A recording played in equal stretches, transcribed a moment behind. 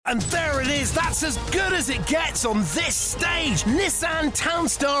And there it is. That's as good as it gets on this stage. Nissan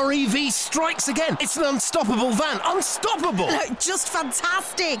Townstar EV strikes again. It's an unstoppable van. Unstoppable. Look, just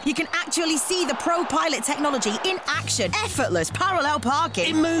fantastic. You can actually see the ProPilot technology in action. Effortless parallel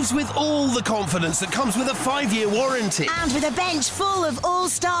parking. It moves with all the confidence that comes with a 5-year warranty. And with a bench full of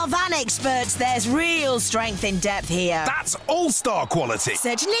all-star van experts, there's real strength in depth here. That's all-star quality.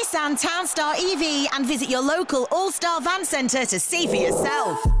 Search Nissan Townstar EV and visit your local all-star van centre to see for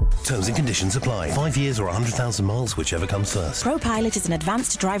yourself. Terms and conditions apply. 5 years or 100,000 miles, whichever comes first. ProPilot is an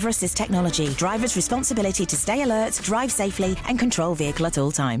advanced driver assist technology. Driver's responsibility to stay alert, drive safely and control vehicle at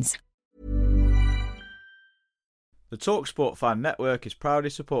all times. The TalkSport Fan Network is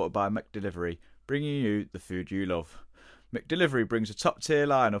proudly supported by McDelivery, bringing you the food you love. McDelivery brings a top-tier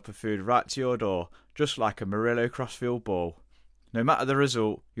lineup of food right to your door, just like a Murillo Crossfield ball. No matter the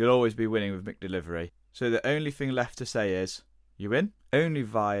result, you'll always be winning with McDelivery. So the only thing left to say is, you win? Only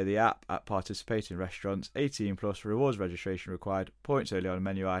via the app at participating restaurants. 18 plus, rewards registration required. Points only on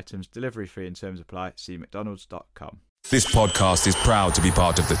menu items. Delivery fee and terms apply. See mcdonalds.com. This podcast is proud to be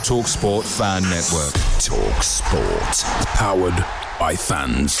part of the TalkSport Fan Network. TalkSport. Powered by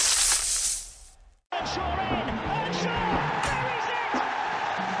fans.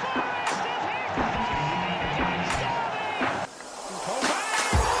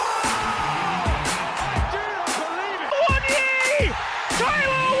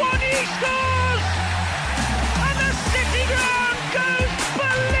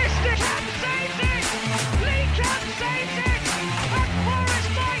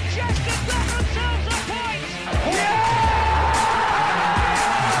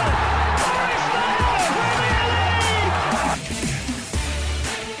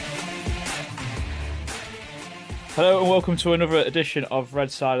 Hello and welcome to another edition of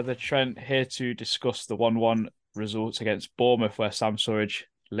Red Side of the Trent, here to discuss the 1-1 results against Bournemouth, where Sam Surridge,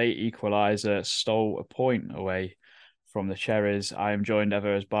 late equaliser, stole a point away from the Cherries. I am joined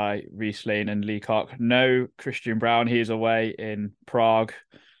ever as by Reese Lane and Lee Cock. No Christian Brown, he is away in Prague,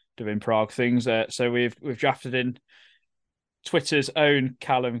 doing Prague things. So we've drafted in Twitter's own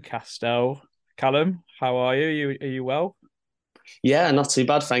Callum Castell. Callum, how are you? Are you well? Yeah, not too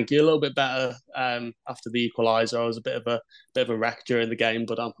bad, thank you. A little bit better after the equaliser. I was a bit of a wreck during the game,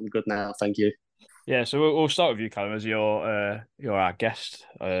 but I'm good now, thank you. Yeah, so we'll start with you, Callum, as you're our guest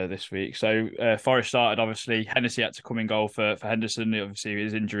this week. So Forest started, obviously. Hennessy had to come in goal for Henderson. Obviously,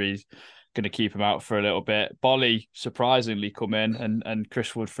 his injury's going to keep him out for a little bit. Bolly surprisingly come in, and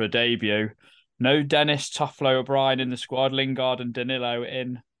Chris Wood for a debut. No Dennis, Toffolo, O'Brien in the squad. Lingard and Danilo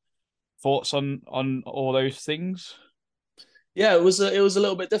in. Thoughts on all those things? Yeah, it was a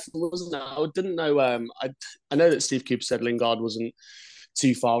little bit different, wasn't it? I didn't know. I know that Steve Cooper said Lingard wasn't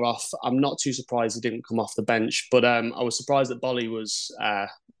too far off. I'm not too surprised he didn't come off the bench, but I was surprised that Bolly was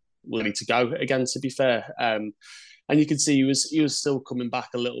ready to go again. To be fair, and you could see he was still coming back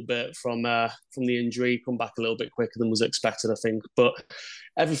a little bit from the injury. Come back a little bit quicker than was expected, I think. But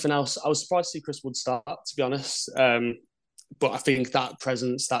everything else, I was surprised to see Chris Wood start. To be honest. But I think that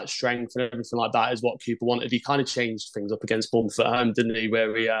presence, that strength and everything like that is what Cooper wanted. He kind of changed things up against Bournemouth at home, didn't he?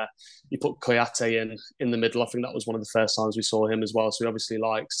 Where he put Kouyate in the middle. I think that was one of the first times we saw him as well. So he obviously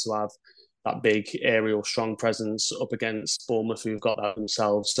likes to have that big aerial, strong presence up against Bournemouth, who've got that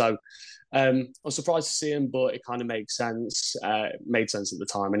themselves. So I was surprised to see him, but it kind of makes sense. Made sense at the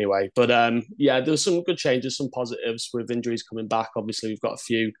time anyway. But yeah, there were some good changes, some positives with injuries coming back. Obviously, we've got a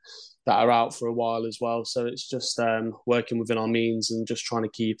few that are out for a while as well. So it's just working within our means and just trying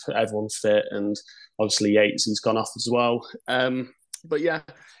to keep everyone fit. And obviously Yates, he's gone off as well. But yeah,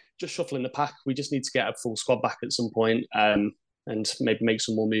 just shuffling the pack. We just need to get a full squad back at some point and maybe make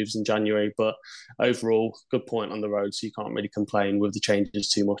some more moves in January. But overall, good point on the road. So you can't really complain with the changes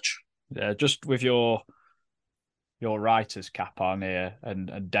too much. Yeah, just with your writer's cap on here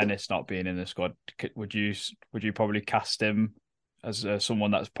and Dennis not being in the squad, would you probably cast him as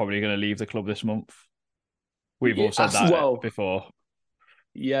someone that's probably going to leave the club this month? We've all said that before.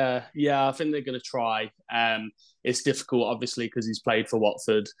 Yeah, I think they're going to try. It's difficult, obviously, because he's played for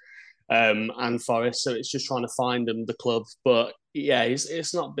Watford and Forest, so it's just trying to find him the club. But yeah,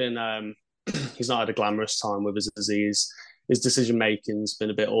 it's not been. He's not had a glamorous time with his disease. His decision making's been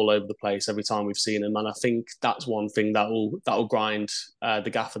a bit all over the place every time we've seen him, and I think that's one thing that will grind the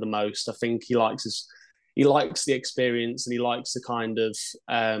gaffer the most. I think he likes the experience and he likes to kind of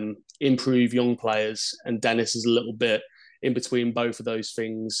improve young players, and Dennis is a little bit in between both of those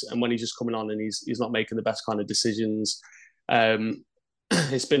things. And when he's just coming on and he's not making the best kind of decisions,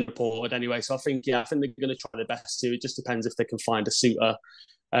 it's been reported anyway. So I think they're going to try their best to. It just depends if they can find a suitor.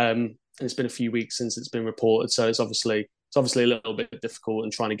 And it's been a few weeks since it's been reported, so it's obviously it's obviously a little bit difficult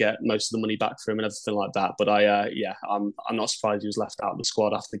and trying to get most of the money back for him and everything like that. But I'm not surprised he was left out of the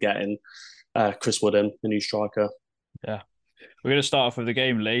squad after getting Chris Wood in, the new striker. Yeah. We're going to start off with the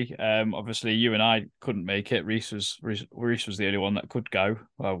game, Lee. Obviously, you and I couldn't make it. Reese was the only one that could go.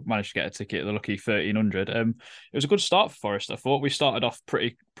 Well, managed to get a ticket at the lucky 1,300. It was a good start for Forest, I thought. We started off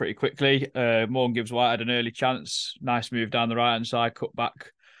pretty quickly. Morgan Gibbs-White had an early chance. Nice move down the right-hand side, cut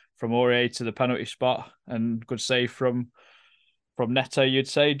back from Aurier to the penalty spot, and good save from Neto, you'd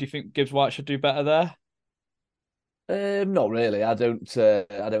say. Do you think Gibbs-White should do better there? Not really. I don't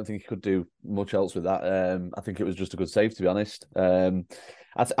think he could do much else with that. I think it was just a good save, to be honest.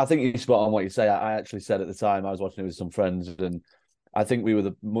 I think you're spot on what you say. I actually said at the time I was watching it with some friends, and I think we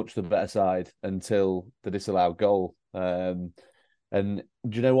were much the better side until the disallowed goal. And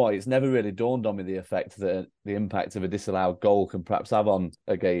do you know what? It's never really dawned on me the effect that the impact of a disallowed goal can perhaps have on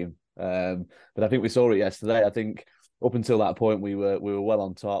a game. But I think we saw it yesterday. I think up until that point, we were well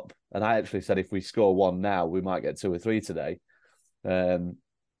on top. And I actually said if we score one now, we might get 2 or 3 today. And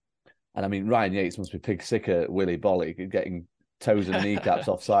I mean, Ryan Yates must be pig sick at Willy Bolly getting toes and kneecaps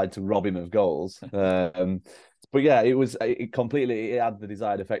offside to rob him of goals. But yeah, it completely had the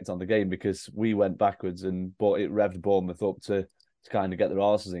desired effect on the game because we went backwards and it revved Bournemouth up to kind of get their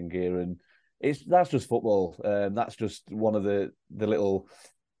arses in gear. And that's just football. That's just one of the little,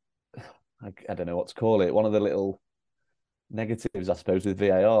 I don't know what to call it, one of the little negatives, I suppose, with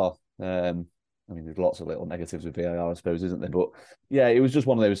VAR. I mean, there's lots of little negatives with VAR, I suppose, isn't there? But yeah, it was just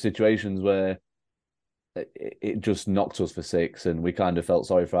one of those situations where it just knocked us for 6 and we kind of felt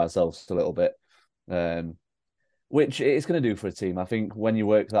sorry for ourselves a little bit, which it's going to do for a team. I think when you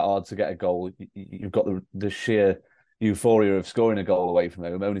work that hard to get a goal, you've got the sheer euphoria of scoring a goal away from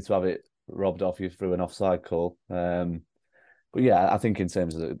home, only to have it robbed off you through an offside call. But yeah, I think in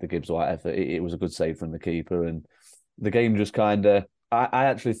terms of the Gibbs-White effort, it was a good save from the keeper, and the game just kind of... I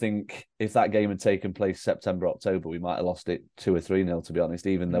actually think if that game had taken place September, October, we might have lost it 2 or 3-0, to be honest,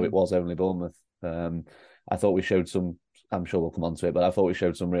 even though it was only Bournemouth. I thought we showed some... I'm sure we'll come on to it, but I thought we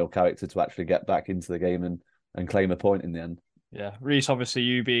showed some real character to actually get back into the game and claim a point in the end. Yeah. Reece, obviously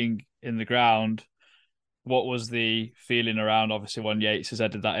you being in the ground, what was the feeling around, obviously, when Yates has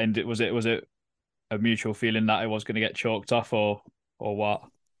headed that end? Was it a mutual feeling that it was going to get chalked off or what?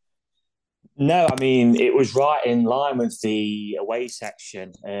 No, I mean, it was right in line with the away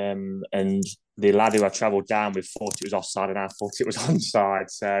section. And the lad who I travelled down with thought it was offside and I thought it was onside.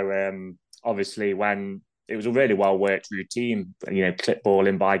 So obviously when it was a really well-worked routine, clip ball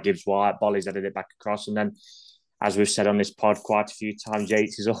in by Gibbs-White, Bolly's headed it back across. And then, as we've said on this pod quite a few times,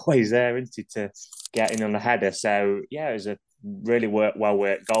 Yates is always there, isn't he, to get in on the header. So, yeah, it was a really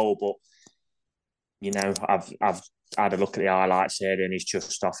well-worked goal. But, I've had a look at the highlights here and he's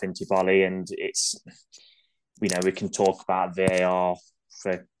just off into Bolly, and it's, we can talk about VAR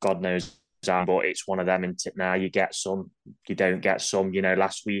for God knows how, but it's one of them, isn't it? Now you get some, you don't get some.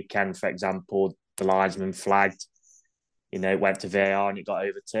 Last weekend, for example, the linesman flagged, it went to VAR and it got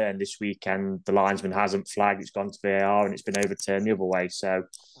overturned. This weekend, the linesman hasn't flagged, it's gone to VAR and it's been overturned the other way. So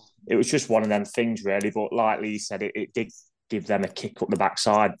it was just one of them things, really. But like Lee said, it did give them a kick up the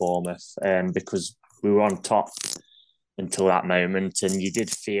backside, Bournemouth, because we were on top until that moment. And you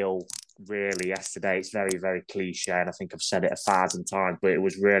did feel really yesterday, it's very, very cliche, and I think I've said it 1,000 times, but it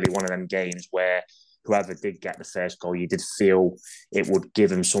was really one of them games where whoever did get the first goal, you did feel it would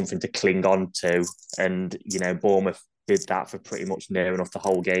give them something to cling on to. And, Bournemouth did that for pretty much near enough the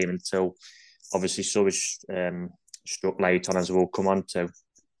whole game until obviously Surridge struck late on, as we'll come on to.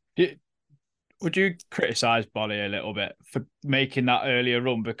 Would you criticise Bolly a little bit for making that earlier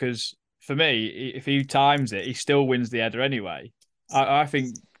run? Because for me, if he times it, he still wins the header anyway. I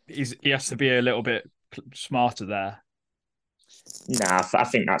think he has to be a little bit smarter there. Nah, I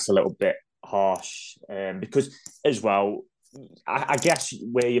think that's a little bit harsh, because as well, I guess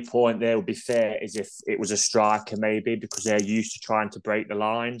where your point there would be fair is if it was a striker, maybe, because they're used to trying to break the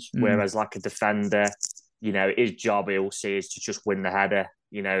lines, whereas like a defender, his job, he'll see, is to just win the header.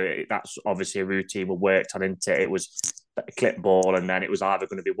 That's obviously a routine we worked on, isn't it? It was a clip ball, and then it was either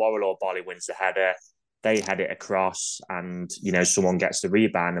going to be Worrell or Bolly wins the header. They head it across, and someone gets the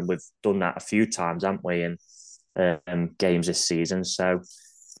rebound, and we've done that a few times, haven't we, in games this season? So,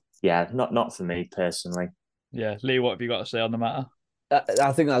 yeah, not for me personally. Yeah, Lee, what have you got to say on the matter?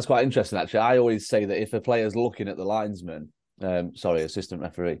 I think that's quite interesting, actually. I always say that if a player's looking at the linesman, assistant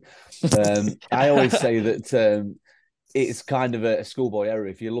referee, I always say that it's kind of a schoolboy error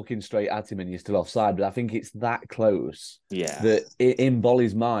if you're looking straight at him and you're still offside. But I think it's that close that in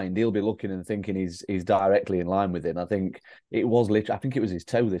Bolly's mind, he'll be looking and thinking he's directly in line with him. I think it was literally, I think it was his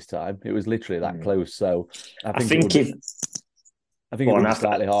toe this time. It was literally that close. So I think I think it would be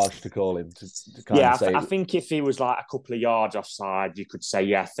slightly harsh to call him to kind of say. I think if he was like a couple of yards offside, you could say,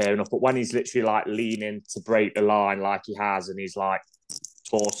 yeah, fair enough. But when he's literally like leaning to break the line like he has, and he's like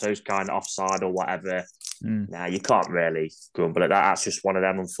torso's kind of offside or whatever, now you can't really grumble at that. That's just one of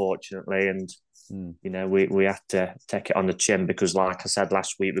them, unfortunately. And, you know, we have to take it on the chin because, like I said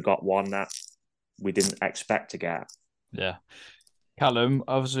last week, we got one that we didn't expect to get. Yeah. Callum,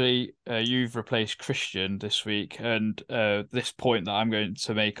 obviously, you've replaced Christian this week, and this point that I'm going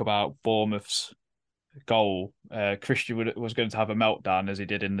to make about Bournemouth's goal, Christian was going to have a meltdown as he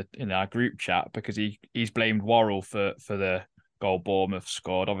did in our group chat because he's blamed Worrell for the goal Bournemouth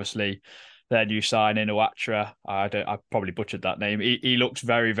scored. Obviously, their new signing, Ouattara, I probably butchered that name. He looks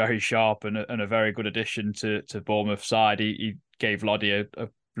very, very sharp and a very good addition to Bournemouth's side. He gave Loddy a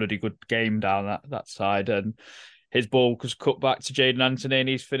bloody good game down that side, and his ball was cut back to Jaden Anthony and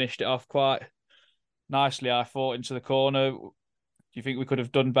he's finished it off quite nicely, I thought, into the corner. Do you think we could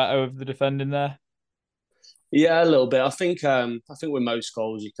have done better with the defending there? Yeah, a little bit. I think with most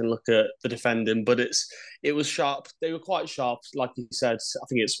goals you can look at the defending, but it was sharp. They were quite sharp, like you said. I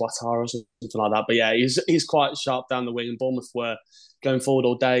think it's Ouattara or something like that. But yeah, he's quite sharp down the wing, and Bournemouth were going forward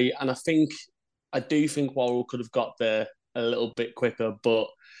all day. And I do think Worrell could have got there a little bit quicker, but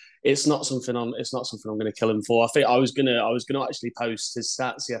it's not something I'm going to kill him for. I think I was gonna actually post his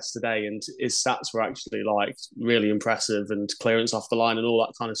stats yesterday, and his stats were actually like really impressive and clearance off the line and all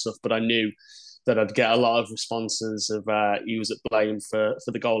that kind of stuff. But I knew that I'd get a lot of responses of he was at blame for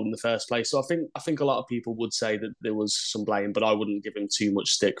the goal in the first place. So I think a lot of people would say that there was some blame, but I wouldn't give him too much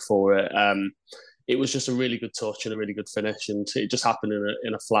stick for it. It was just a really good touch and a really good finish, and it just happened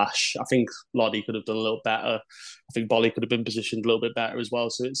in a flash. I think Loddy could have done a little better. I think Bolly could have been positioned a little bit better as well.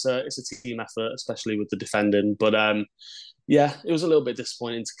 So it's a team effort, especially with the defending. But yeah, it was a little bit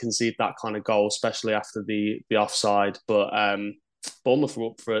disappointing to concede that kind of goal, especially after the offside. But Bournemouth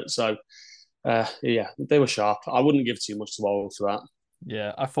were up for it, so yeah, they were sharp. I wouldn't give too much to Worrell for that.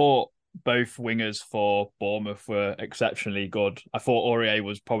 Yeah, I thought both wingers for Bournemouth were exceptionally good. I thought Aurier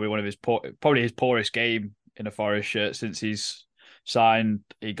was probably his poorest game in a Forest shirt since he's signed.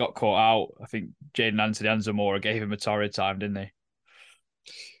 He got caught out. I think Jaden Anthony and Zamora gave him a torrid time, didn't they?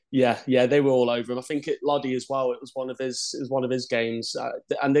 Yeah, they were all over him. I think Loddy as well. It was one of his games,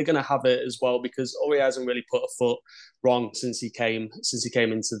 and they're going to have it as well because Aurier hasn't really put a foot wrong since he came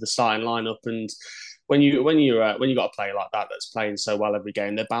into the starting lineup. And when you got a player like that that's playing so well every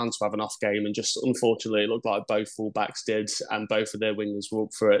game, they're bound to have an off game. And just unfortunately, it looked like both fullbacks did, and both of their wingers were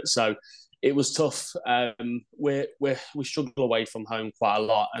up for it. So it was tough. We struggle away from home quite a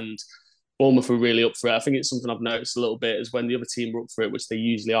lot, and Bournemouth were really up for it. I think it's something I've noticed a little bit is when the other team were up for it, which they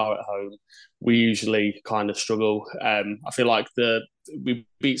usually are at home, we usually kind of struggle. I feel like we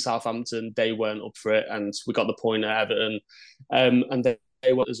beat Southampton, they weren't up for it, and we got the point at Everton, and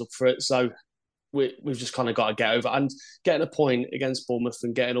they weren't as up for it. So we've just kind of got to get over and getting a point against Bournemouth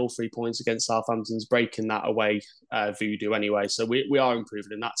and getting all 3 points against Southampton's breaking that away voodoo anyway. So we are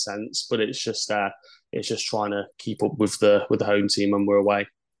improving in that sense, but it's just trying to keep up with the home team when we're away.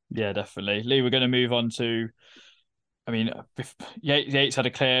 Yeah, definitely. Lee, we're going to move on to, I mean, Yates had a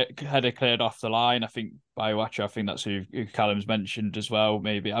cleared off the line, I think, by Ouattara. I think that's who Callum's mentioned as well,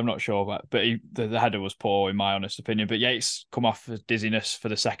 maybe. I'm not sure, but the header was poor, in my honest opinion. But Yates come off with dizziness for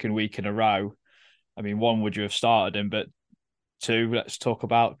the second week in a row. I mean, one, would you have started him? But two, let's talk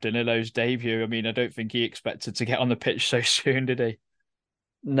about Danilo's debut. I mean, I don't think he expected to get on the pitch so soon, did he?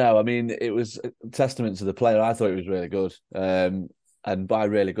 No, I mean, it was a testament to the player. I thought he was really good. And by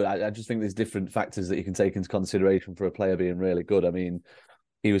really good, I just think there's different factors that you can take into consideration for a player being really good. I mean,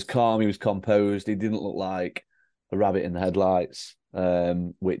 he was calm, he was composed, he didn't look like a rabbit in the headlights,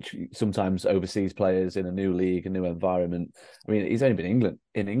 which sometimes overseas players in a new league, a new environment. I mean, he's only been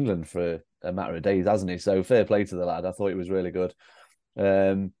in England for a matter of days, hasn't he? So fair play to the lad. I thought he was really good.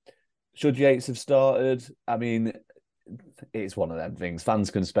 Should Yates have started? I mean, it's one of them things.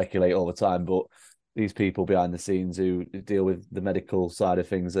 Fans can speculate all the time, but these people behind the scenes who deal with the medical side of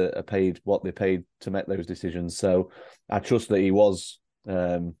things are paid what they're paid to make those decisions. So I trust that he was.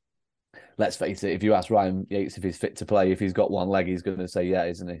 Let's face it, if you ask Ryan Yates if he's fit to play, if he's got one leg, he's going to say yeah,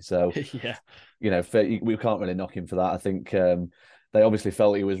 isn't he? So, yeah, we can't really knock him for that. I think they obviously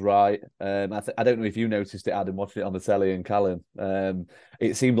felt he was right. I don't know if you noticed it, Adam, watching it on the telly, and Callum.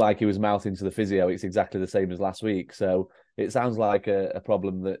 It seemed like he was mouthing to the physio, it's exactly the same as last week. So it sounds like a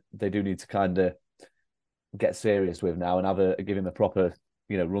problem that they do need to kind of get serious with now and give him a proper,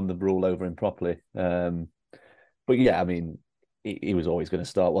 run the rule over him properly. But yeah, I mean, he was always going to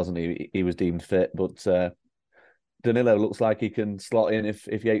start, wasn't he? He was deemed fit, but Danilo looks like he can slot in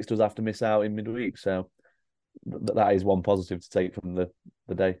if Yates does have to miss out in midweek. So that is one positive to take from the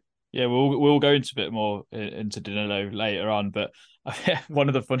day. Yeah, we'll go into a bit more into Danilo later on, but one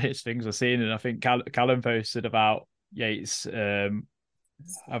of the funniest things I've seen, and I think Callum posted about Yates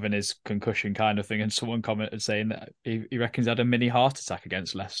having his concussion kind of thing, and someone commented saying that he reckons he had a mini heart attack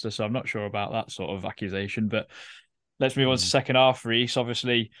against Leicester. So I'm not sure about that sort of accusation, but let's move on to second half. Reece,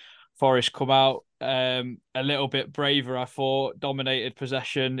 obviously, Forest come out a little bit braver, I thought, dominated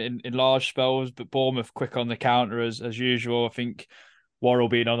possession in large spells, but Bournemouth quick on the counter as usual. I think Worrell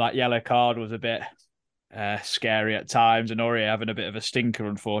being on that yellow card was a bit scary at times, and Aurier having a bit of a stinker,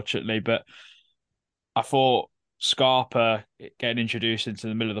 unfortunately. But I thought Scarpa getting introduced into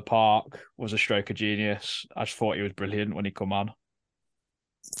the middle of the park was a stroke of genius. I just thought he was brilliant when he come on.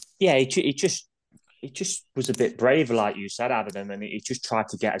 Yeah, he just was a bit braver, like you said, Adam, and he just tried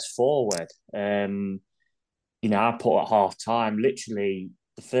to get us forward. I put at half time, literally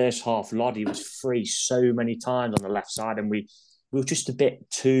the first half, Loddy was free so many times on the left side, and we were just a bit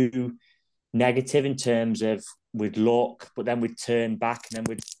too negative in terms of we'd look, but then we'd turn back and then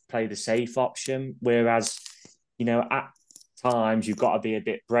we'd play the safe option. Whereas, at times you've got to be a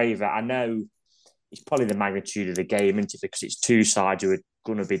bit braver. I know it's probably the magnitude of the game, isn't it? Because it's two sides who are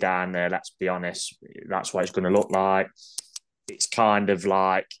going to be down there, let's be honest. That's what it's going to look like. It's kind of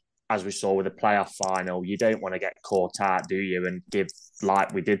like, as we saw with the playoff final, you don't want to get caught out, do you? And give,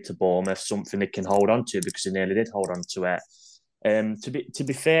 like we did to Bournemouth, something they can hold on to, because they nearly did hold on to it. To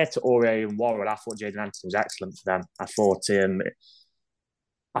be fair to Aurier and Worrell, I thought Jayden Anthony was excellent for them. I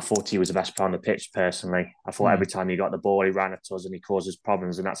thought he was the best player on the pitch, personally. I thought every time he got the ball, he ran at us and he causes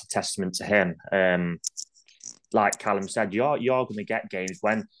problems, and that's a testament to him. Like Callum said, you're going to get games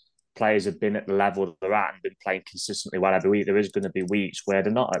when players have been at the level they're at and been playing consistently well every week. There is going to be weeks where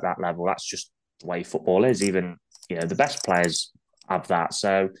they're not at that level. That's just the way football is. Even, the best players have that.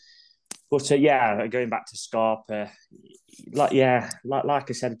 So, but going back to Scarpa, like I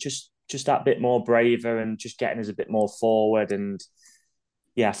said, just that bit more braver and just getting us a bit more forward. And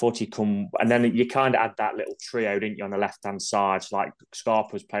yeah, I thought he'd come, and then you kind of had that little trio, didn't you, on the left hand side? So like Scarpa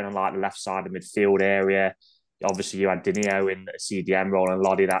was playing on like the left side of midfield area. Obviously, you had Danilo in the CDM role and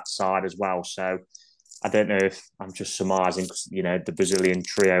Loddy that side as well. So I don't know if I'm just surmising, the Brazilian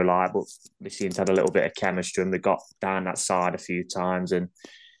trio, but they seem to have a little bit of chemistry and they got down that side a few times. And,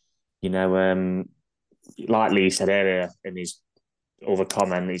 like Lee said earlier in his other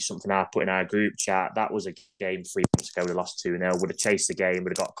comment, it's something I put in our group chat. That was a game 3 months ago. We lost 2-0. Would have chased the game,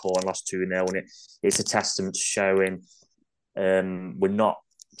 would have got caught and lost 2-0. And it's a testament to showing we're not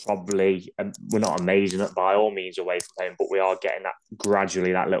amazing by all means away from home, but we are getting that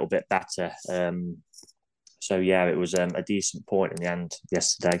gradually that little bit better. So yeah, it was a decent point in the end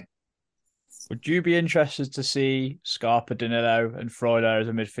yesterday. Would you be interested to see Scarpa, Danilo and Freuler as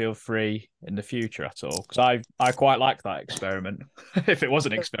a midfield three in the future at all? Because I quite like that experiment, if it was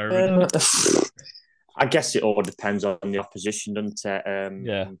an experiment. I guess it all depends on the opposition, doesn't it?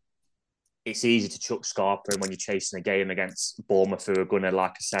 Yeah. It's easy to chuck Scarpa in when you're chasing a game against Bournemouth, who are going to,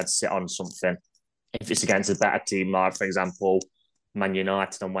 like I said, sit on something. If it's against a better team, like, for example, Man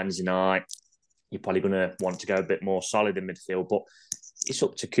United on Wednesday night, you're probably going to want to go a bit more solid in midfield. But it's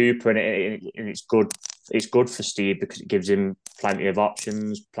up to Cooper, and it's good. It's good for Steve because it gives him plenty of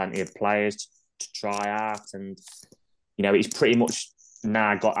options, plenty of players to try out, and he's pretty much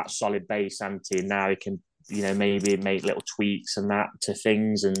now got that solid base, hasn't he? Now he can, maybe make little tweaks and that to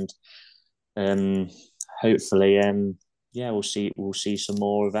things, and hopefully, we'll see some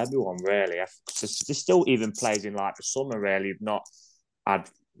more of everyone. Really, there's still even players in like the summer really have not had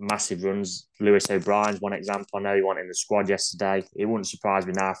massive runs. Lewis O'Brien's one example. I know he wasn't in the squad yesterday. It wouldn't surprise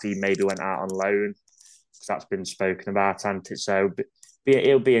me now if he maybe went out on loan, because that's been spoken about, hasn't it? So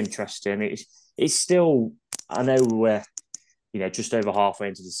it'll be interesting. It's still, I know we're just over halfway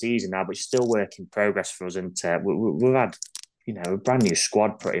into the season now, but it's still work in progress for us. And we've had a brand new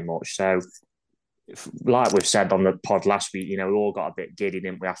squad pretty much. So like we've said on the pod last week, we all got a bit giddy,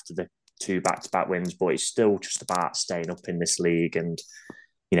 didn't we, after the 2 back-to-back wins, but it's still just about staying up in this league. And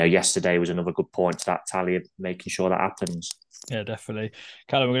yesterday was another good point to that tally of making sure that happens. Yeah, definitely.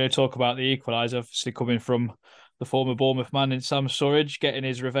 Callum, we're going to talk about the equaliser, obviously coming from the former Bournemouth man in Sam Surridge, getting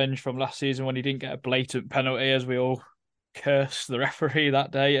his revenge from last season when he didn't get a blatant penalty, as we all cursed the referee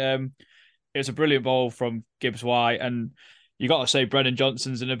that day. It was a brilliant ball from Gibbs White, and you got to say Brennan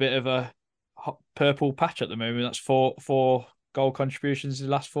Johnson's in a bit of a purple patch at the moment. That's four goal contributions in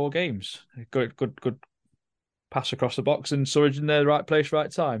the last 4 games. Good pass across the box, and Surridge in the right place, right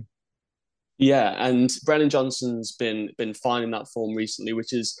time. Yeah, and Brennan Johnson's been finding that form recently,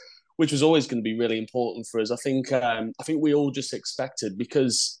 which was always going to be really important for us. I think we all just expected,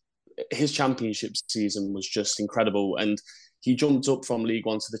 because his championship season was just incredible. And he jumped up from League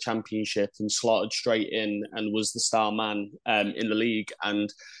One to the Championship and slotted straight in and was the star man in the league.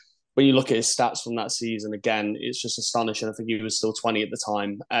 And when you look at his stats from that season, again, it's just astonishing. I think he was still 20 at the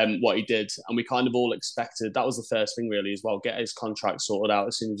time, what he did. And we kind of all expected, that was the first thing really as well, get his contract sorted out.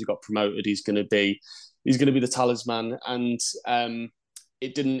 As soon as he got promoted, he's going to be the talisman. And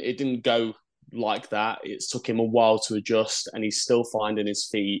it didn't go like that. It took him a while to adjust and he's still finding his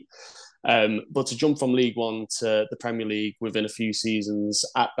feet. But to jump from League One to the Premier League within a few seasons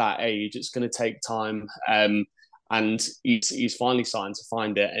at that age, it's going to take time. And he's finally starting to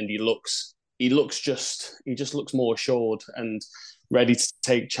find it, and he just looks more assured and ready to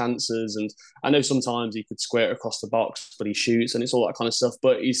take chances. And I know sometimes he could square it across the box, but he shoots and it's all that kind of stuff.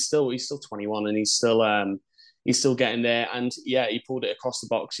 But he's still 21 and he's still getting there. And yeah, he pulled it across the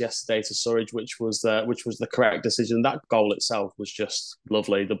box yesterday to Surridge, which was the correct decision. That goal itself was just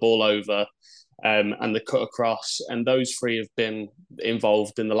lovely. The ball over. And the cut across, and those three have been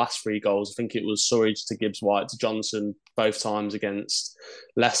involved in the last three goals. I think it was Surridge to Gibbs-White to Johnson both times against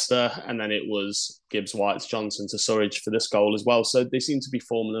Leicester, and then it was Gibbs-White to Johnson to Surridge for this goal as well. So they seem to be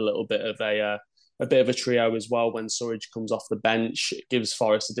forming a little bit of a trio as well. When Surridge comes off the bench, it gives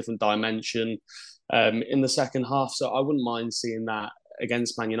Forest a different dimension in the second half. So I wouldn't mind seeing that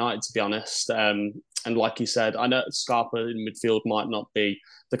against Man United, to be honest. And like you said, I know Scarpa in midfield might not be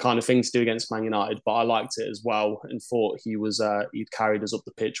the kind of thing to do against Man United, but I liked it as well and thought he'd carried us up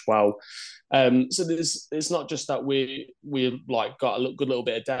the pitch well. So it's not just that we like got a good little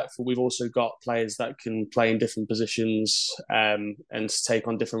bit of depth, but we've also got players that can play in different positions and take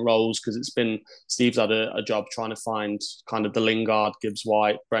on different roles, because Steve's had a job trying to find kind of the Lingard,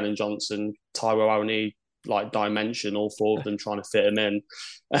 Gibbs-White, Brennan Johnson, Taiwo Awoniyi like dimension, all four of them trying to fit him in.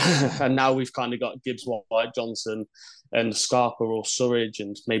 And now we've kind of got Gibbs-White, Johnson and Scarpa or Surridge,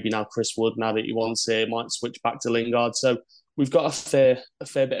 and maybe now Chris Wood, now that he wants it, might switch back to Lingard. So we've got a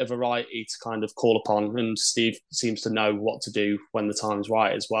fair bit of variety to kind of call upon, and Steve seems to know what to do when the time's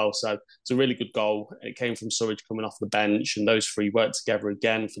right as well. So it's a really good goal. It came from Surridge coming off the bench, and those three worked together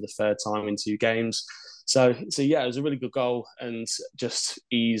again for the third time in 2 games. So yeah, it was a really good goal and just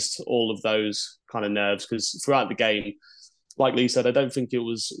eased all of those kind of nerves, because throughout the game, like Lee said, I don't think it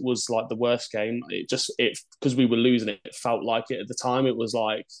was like the worst game. It because we were losing, it felt like it at the time. It was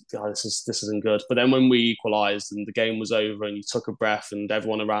like, oh, this isn't good. But then when we equalised and the game was over and you took a breath and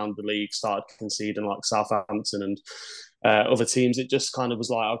everyone around the league started conceding, like Southampton and other teams, it just kind of was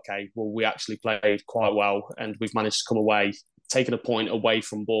like, okay, well, we actually played quite well and we've managed to come away. Taking a point away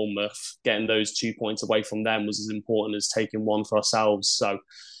from Bournemouth, getting those 2 points away from them was as important as taking one for ourselves. So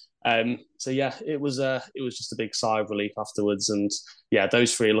yeah, it was just a big sigh of relief afterwards. And yeah,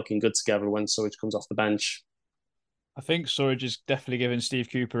 those three are looking good together when Surridge comes off the bench. I think Surridge is definitely giving Steve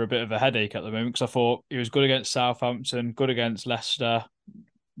Cooper a bit of a headache at the moment, because I thought he was good against Southampton, good against Leicester.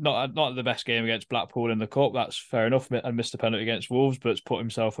 Not the best game against Blackpool in the Cup, that's fair enough, and missed a penalty against Wolves, but put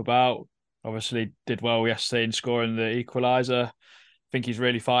himself about. Obviously did well yesterday in scoring the equaliser. I think he's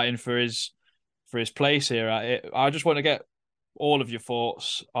really fighting for his place here. I just want to get all of your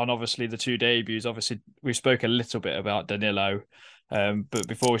thoughts on obviously the 2 debuts. Obviously, we spoke a little bit about Danilo, but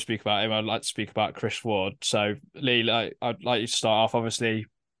before we speak about him, I'd like to speak about Chris Wood. So Lee, I'd like you to start off. Obviously,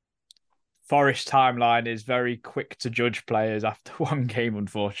 Forest timeline is very quick to judge players after one game,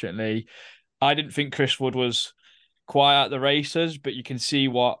 unfortunately. I didn't think Chris Wood was quite at the races, but you can see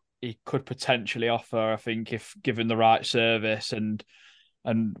what he could potentially offer, I think, if given the right service and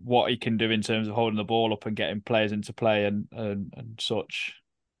what he can do in terms of holding the ball up and getting players into play and such.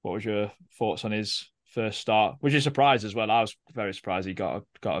 What was your thoughts on his first start? Was you surprised as well? I was very surprised he got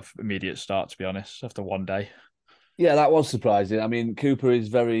an immediate start, to be honest, after one day. Yeah, that was surprising. I mean, Cooper is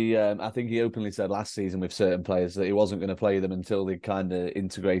very, I think he openly said last season with certain players that he wasn't going to play them until they kind of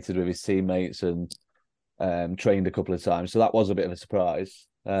integrated with his teammates and trained a couple of times. So that was a bit of a surprise.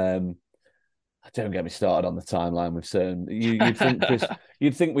 Don't get me started on the timeline with certain.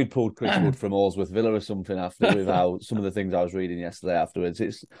 You'd think we'd pulled Chris Wood from Allsworth Villa or something after with how some of the things I was reading yesterday afterwards.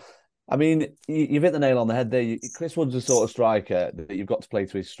 I mean, you've hit the nail on the head there. Chris Wood's the sort of striker that you've got to play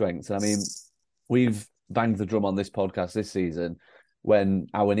to his strengths. And I mean, we've banged the drum on this podcast this season when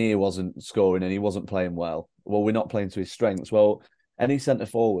Awoniyi wasn't scoring and he wasn't playing well. Well, we're not playing to his strengths. Well, any centre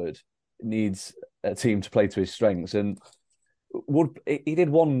forward needs a team to play to his strengths, and he did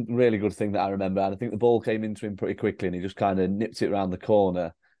one really good thing that I remember, and I think the ball came into him pretty quickly and he just kind of nipped it around the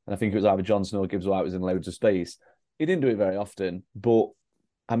corner, and I think it was either Johnson or Gibbs-White was in loads of space. He didn't do it very often, but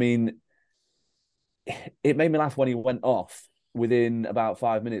I mean, it made me laugh when he went off within about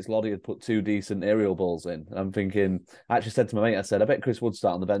 5 minutes, Loddy had put 2 decent aerial balls in. And I'm thinking, I actually said to my mate, I said, I bet Chris Wood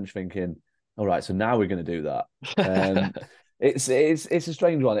start on the bench thinking, all right, so now we're going to do that. It's a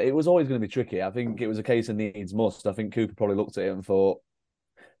strange one. It was always going to be tricky. I think it was a case of needs must. I think Cooper probably looked at it and thought,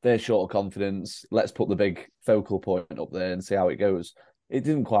 they're short of confidence. Let's put the big focal point up there and see how it goes. It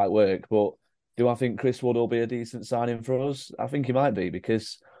didn't quite work, but do I think Chris Wood will be a decent signing for us? I think he might be,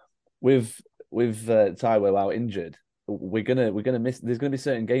 because with Taiwo out injured, we're gonna miss. There's gonna be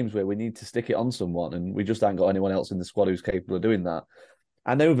certain games where we need to stick it on someone, and we just haven't got anyone else in the squad who's capable of doing that.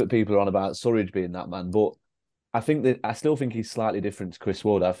 I know that people are on about Surridge being that man, but I still think he's slightly different to Chris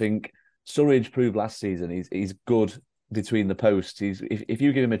Wood. I think Surridge proved last season he's good between the posts. If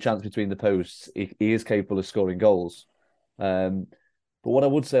you give him a chance between the posts, he is capable of scoring goals. But what I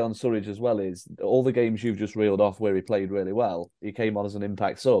would say on Surridge as well is all the games you've just reeled off where he played really well, he came on as an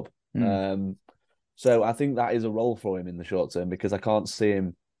impact sub. So I think that is a role for him in the short term, because I can't see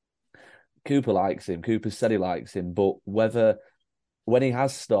him. Cooper likes him. Cooper said he likes him, but whether when he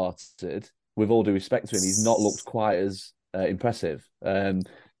has started, with all due respect to him, he's not looked quite as impressive.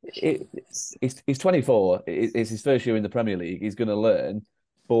 He's 24. It's his first year in the Premier League. He's going to learn,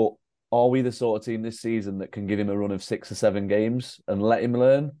 but are we the sort of team this season that can give him a run of 6 or 7 games and let him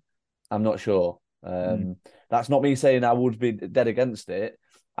learn? I'm not sure. That's not me saying I would be dead against it.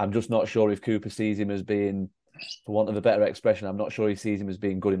 I'm just not sure if Cooper sees him as being, for want of a better expression, I'm not sure he sees him as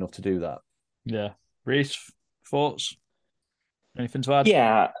being good enough to do that. Yeah. Reece, thoughts? Anything to add?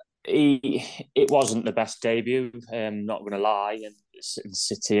 Yeah, it wasn't the best debut. I'm not going to lie and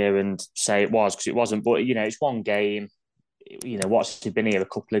sit here and say it was, because it wasn't. But, it's one game. What's he been here a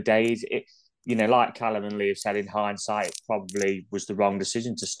couple of days? Like Callum and Lee have said, in hindsight, it probably was the wrong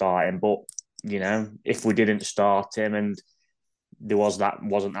decision to start him. But, if we didn't start him and there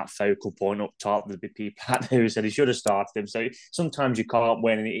wasn't that focal point up top, there'd be people out there who said he should have started him. So sometimes you can't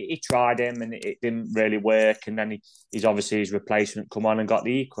win. And he tried him and it didn't really work. And then he's obviously his replacement come on and got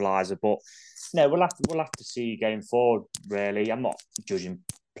the equaliser. But no, we'll have to see going forward. Really, I'm not judging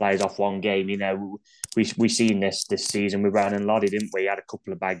players off one game. We seen this season with Brandon Loddy, didn't we? He had a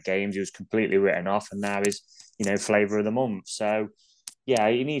couple of bad games. He was completely written off, and now he's flavour of the month. So yeah,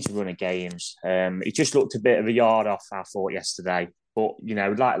 he needs a run of games. He just looked a bit of a yard off, I thought, yesterday. But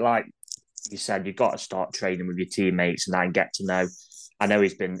like you said, you've got to start training with your teammates and then get to know. I know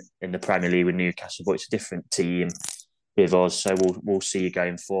he's been in the Premier League with Newcastle, but it's a different team with us. So we'll see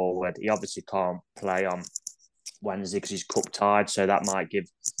going forward. He obviously can't play on Wednesday because he's cup tied, so that might give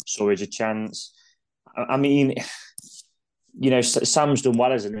Surridge a chance. I mean, Sam's done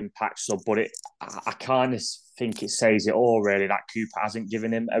well as an impact sub, but I kind of think it says it all, really, that Cooper hasn't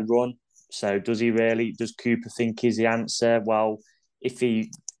given him a run. So does Cooper think he's the answer? Well, if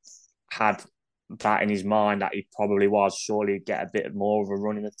he had that in his mind that he probably was, surely he'd get a bit more of a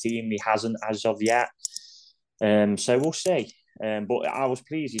run in the team. He hasn't as of yet. So we'll see. But I was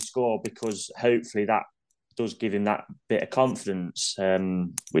pleased he scored, because hopefully that does give him that bit of confidence,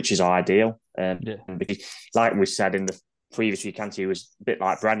 which is ideal. Because, like we said in the previous weekend, he was a bit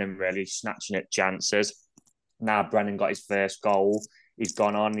like Brennan, really, snatching at chances. Now Brennan got his first goal. He's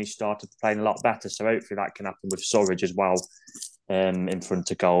gone on and he started playing a lot better. So hopefully that can happen with Surridge as well, in front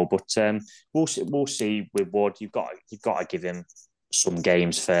of goal. But we'll see with Wood. You've got to give him some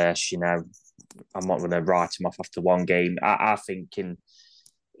games first. I'm not going to write him off after one game. I think in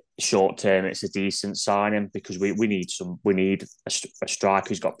short term it's a decent signing, because we need a striker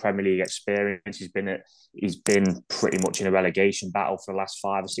who's got Premier League experience. He's been pretty much in a relegation battle for the last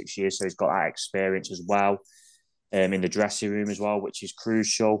 5 or 6 years, so he's got that experience as well, in the dressing room as well, which is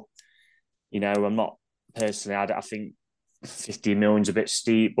crucial. I'm not personally, I think 50 million's a bit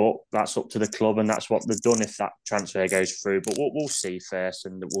steep, but that's up to the club and that's what they've done if that transfer goes through. But we'll see first,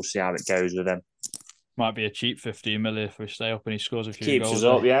 and we'll see how it goes with him. Might be a cheap 15 million if we stay up and he scores a few keeps goals. Keeps us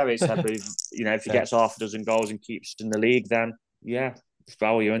up, yeah. If he gets half a dozen goals and keeps in the league, then yeah, it's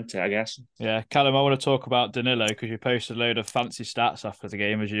value, isn't it, I guess? Yeah, Callum, I want to talk about Danilo, because you posted a load of fancy stats after the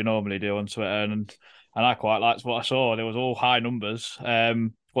game, as you normally do on Twitter, and I quite liked what I saw. There was all high numbers.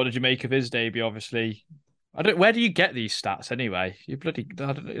 What did you make of his debut? Obviously, where do you get these stats anyway? You bloody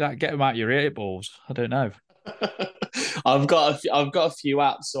get them out your earballs. I don't know. I've got a few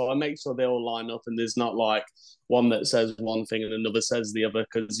apps, so I make sure they all line up, and there's not like one that says one thing and another says the other,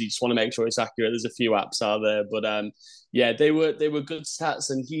 because you just want to make sure it's accurate. There's a few apps out there, but yeah, they were good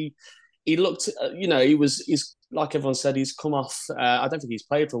stats, and he looked, he's like everyone said, he's come off. I don't think he's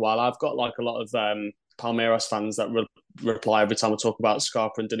played for a while. I've got like a lot of Palmeiras fans that reply every time I talk about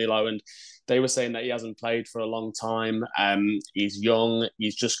Scarpa and Danilo, and they were saying that he hasn't played for a long time. He's young.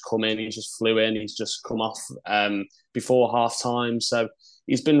 He's just come in. He's just flew in. He's just come off before half time. So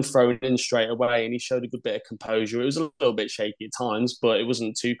he's been thrown in straight away, and he showed a good bit of composure. It was a little bit shaky at times, but it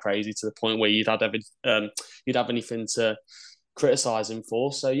wasn't too crazy to the point where you'd have anything to criticise him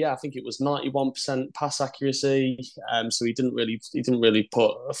for. So yeah, I think it was 91% pass accuracy. So he didn't really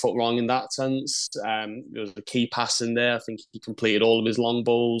put a foot wrong in that sense. There was a key pass in there. I think he completed all of his long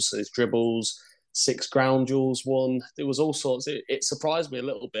balls, his dribbles, 6 ground duels won. There was all sorts. It surprised me a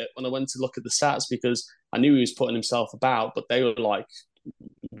little bit when I went to look at the stats, because I knew he was putting himself about, but they were like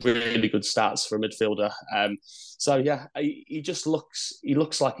really good stats for a midfielder. So yeah, he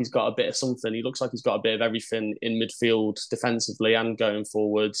looks like he's got a bit of something. He looks like he's got a bit of everything in midfield, defensively and going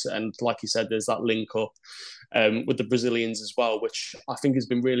forwards. And like you said, there's that link up with the Brazilians as well, which I think has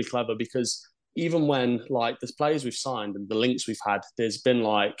been really clever, because even when like the players we've signed and the links we've had, there's been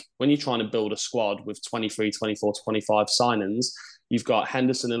like, when you're trying to build a squad with 23, 24, 25 signings, you've got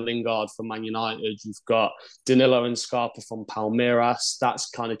Henderson and Lingard from Man United. You've got Danilo and Scarpa from Palmeiras. That's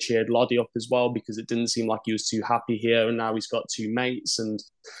kind of cheered Lodi up as well, because it didn't seem like he was too happy here. And now he's got 2 mates, and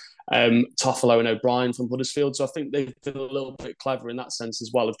Toffolo and O'Brien from Huddersfield. So I think they've been a little bit clever in that sense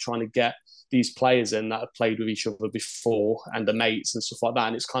as well, of trying to get these players in that have played with each other before and the mates and stuff like that.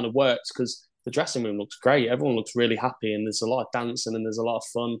 And it's kind of worked, because the dressing room looks great. Everyone looks really happy, and there's a lot of dancing and there's a lot of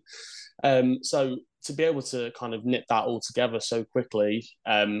fun. So to be able to kind of knit that all together so quickly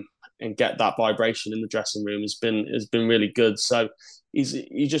and get that vibration in the dressing room has been really good. So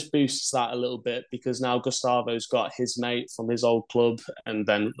he just boosts that a little bit, because now Gustavo's got his mate from his old club, and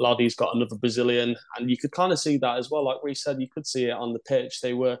then Lodi's got another Brazilian, and you could kind of see that as well. Like we said, you could see it on the pitch.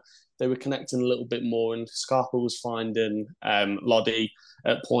 They were connecting a little bit more, and Scarpa was finding Lodi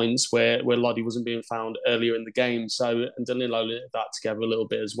at points where Lodi wasn't being found earlier in the game. So, and Danilo lit that together a little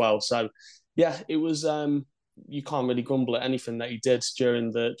bit as well. So yeah, it was you can't really grumble at anything that he did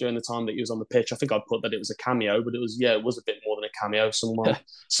during the time that he was on the pitch. I think I'd put that it was a cameo, but it was a bit more than a cameo.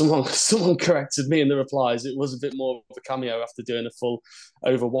 Someone corrected me in the replies. It was a bit more of a cameo after doing a full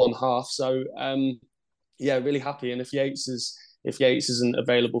over one half. So yeah, really happy. And if Yates isn't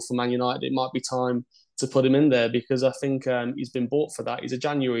available for Man United, it might be time to put him in there, because I think he's been bought for that. He's a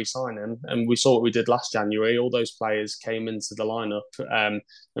January signing, and we saw what we did last January. All those players came into the lineup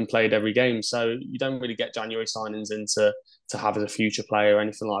and played every game. So you don't really get January signings into to have as a future player or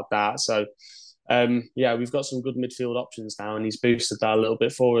anything like that. So yeah, we've got some good midfield options now, and he's boosted that a little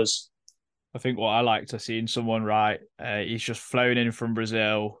bit for us. I think what I like to see in someone, right, he's just flown in from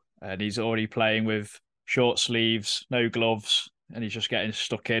Brazil, and he's already playing with short sleeves, no gloves, and he's just getting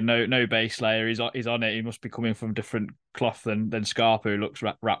stuck in. No base layer. He's on it. He must be coming from different cloth than Scarpa, who looks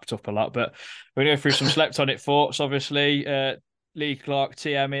wrapped up a lot. But we're going to go through some slept on it thoughts, obviously. Lee Clark,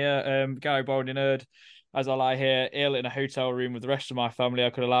 TM here, Gary Bowden Erd. As I lie here, ill in a hotel room with the rest of my family,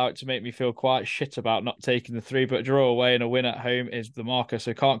 I could allow it to make me feel quite shit about not taking the 3, but a draw away and a win at home is the marker,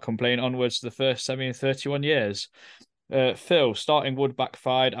 so can't complain. Onwards to the first semi in 31 years. Phil, starting Wood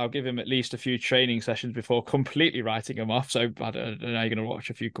backfired. I'll give him at least a few training sessions before completely writing him off. So I don't know, you're going to watch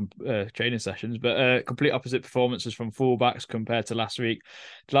a few training sessions, but complete opposite performances from fullbacks compared to last week.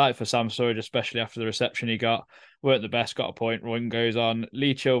 Delight for Sam Surridge, especially after the reception he got. Weren't the best, got a point. Run goes on.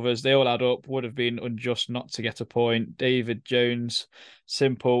 Lee Chilvers, they all add up. Would have been unjust not to get a point. David Jones,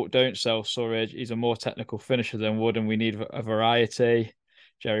 simple. Don't sell Surridge. He's a more technical finisher than Wood, and we need a variety.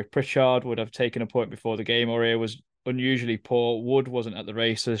 Jerry Pritchard would have taken a point before the game. Aurier was unusually poor. Wood wasn't at the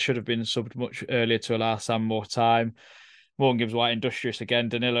races, should have been subbed much earlier to allow Sam more time. Morgan Gibbs White industrious again.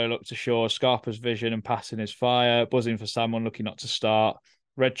 Danilo looked assured. Scarpa's vision and passing is fire. Buzzing for Sam, unlucky not to start.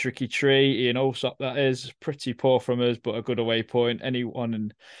 Red Tricky Tree, Ian Allsop, that is. Pretty poor from us, but a good away point. Anyone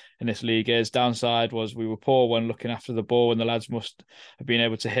in this league is. Downside was we were poor when looking after the ball, and the lads must have been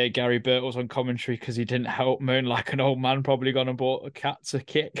able to hear Gary Birtles on commentary because he didn't help, moan like an old man, probably gone and bought a cat to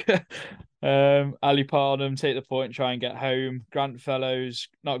kick. Ali Parnham, take the point, try and get home. Grant Fellows,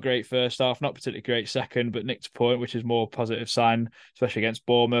 not great first half, not particularly great second, but nicked a point, which is more positive sign, especially against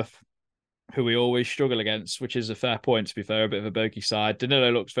Bournemouth, who we always struggle against, which is a fair point, to be fair, a bit of a bogey side.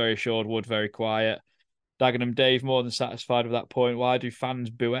 Danilo looks very assured, Wood very quiet. Dagenham Dave, more than satisfied with that point. Why do fans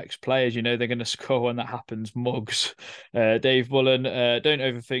boo ex-players? You know they're going to score when that happens. Mugs. Dave Bullen, don't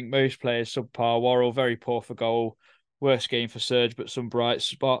overthink most players. Subpar. Worrell, very poor for goal. Worst game for Surge, but some bright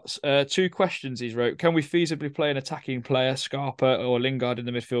spots. 2 questions he's wrote. Can we feasibly play an attacking player, Scarpa or Lingard in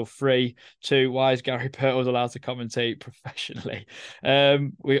the midfield? 3. 2. Why is Gary Birtles allowed to commentate professionally? I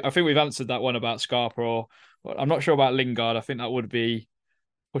think we've answered that one about Scarpa, or I'm not sure about Lingard. I think that would be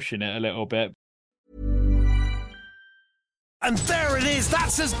pushing it a little bit. And there it is,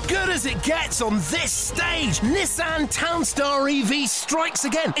 that's as good as it gets on this stage. Nissan Townstar EV strikes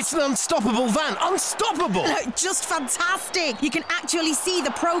again. It's an unstoppable van, unstoppable. Just fantastic. You can actually see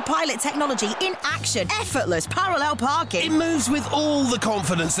the Pro Pilot technology in action. Effortless parallel parking. It moves with all the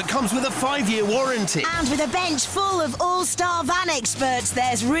confidence that comes with a 5-year warranty. And with a bench full of all-star van experts,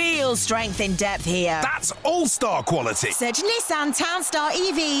 there's real strength in depth here. That's all-star quality. Search Nissan Townstar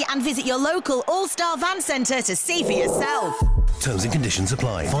EV and visit your local all-star van centre to see for yourself. Terms and conditions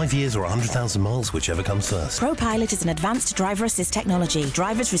apply. 5 years or 100,000 miles, whichever comes first. ProPilot is an advanced driver assist technology.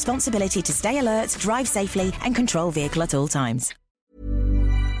 Driver's responsibility to stay alert, drive safely, and control vehicle at all times.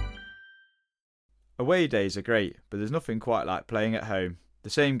 Away days are great, but there's nothing quite like playing at home. The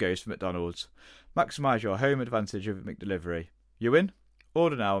same goes for McDonald's. Maximise your home advantage with McDelivery. You in?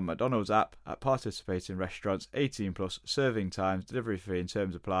 Order now on McDonald's app at participating restaurants. 18 plus, serving times, delivery fee and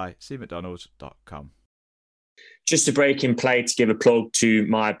terms apply. See mcdonalds.com. Just a break in play to give a plug to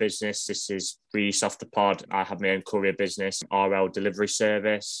my business. This is Reese off the pod. I have my own courier business, RL delivery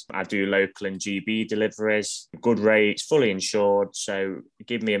service. I do local and GB deliveries, good rates, fully insured. So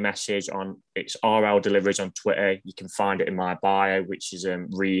give me a message on, it's RL deliveries on Twitter. You can find it in my bio, which is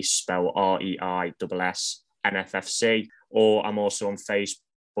Reese, spelled REISS NFFC. Or I'm also on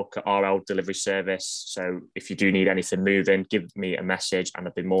Facebook at RL delivery service. So if you do need anything moving, give me a message and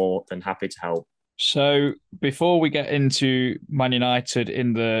I'd be more than happy to help. So before we get into Man United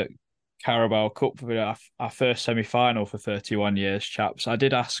in the Carabao Cup for our first semi-final for 31 years, chaps, I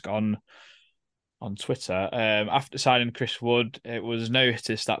did ask on Twitter, after signing Chris Wood, it was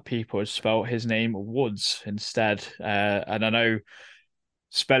noticed that people had spelt his name Woods instead. And I know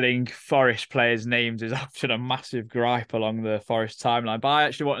spelling Forest players' names is often a massive gripe along the Forest timeline, but I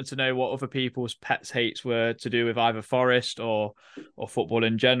actually wanted to know what other people's pets' hates were to do with either Forest or football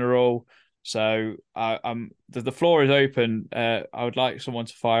in general. So the floor is open. I would like someone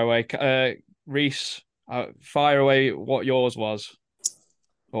to fire away. Reese, fire away what yours was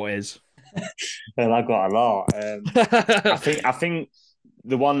or is. Well, I've got a lot. I think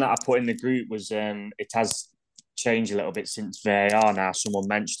the one that I put in the group was it has changed a little bit since VAR now. Someone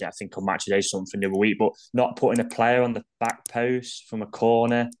mentioned it, I think on Match Day something the other week, but not putting a player on the back post from a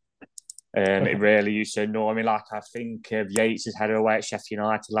corner. It really used to annoy me. Like I think of Yates' header away at Sheffield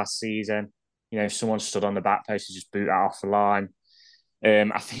United last season. You know, if someone stood on the back post and just boot that off the line.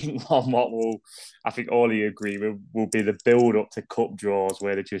 I think I think all of you agree will be the build up to cup draws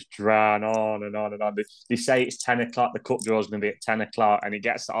where they just drown on and on and on. They say it's 10 o'clock, the cup draw is going to be at 10 o'clock, and it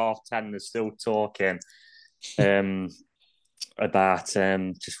gets to 10:30, they're still talking about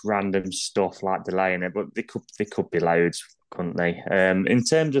just random stuff like delaying it. But they could be loads, couldn't they? In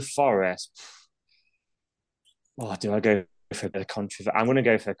terms of Forest, do I go for a bit of controversy? I'm going to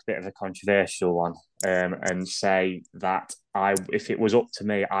go for a bit of a controversial one and say that if it was up to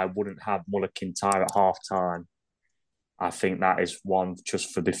me, I wouldn't have Muller-Kintyre at half-time. I think that is one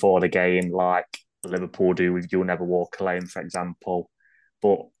just for before the game, like Liverpool do with You'll Never Walk Alone, for example.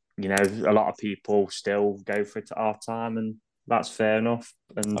 But, you know, a lot of people still go for it at half-time, and that's fair enough.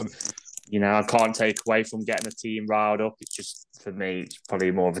 And, you know, I can't take away from getting the team riled up. It's just, for me, it's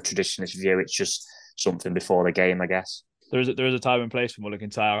probably more of a traditionalist view. It's just something before the game, I guess. There is a time and place for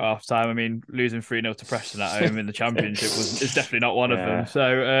Muller-Kintyre at half time. I mean, losing 3-0 to Preston at home in the Championship is definitely not one of them.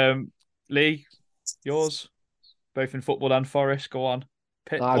 So, Lee, yours, both in football and Forest, go on.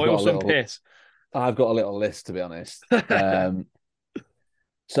 Boil some piss. I've got a little list, to be honest.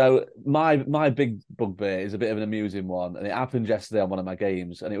 So my big bugbear is a bit of an amusing one, and it happened yesterday on one of my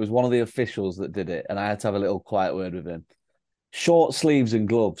games, and it was one of the officials that did it, and I had to have a little quiet word with him. Short sleeves and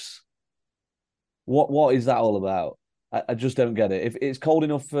gloves. What is that all about? I just don't get it. If it's cold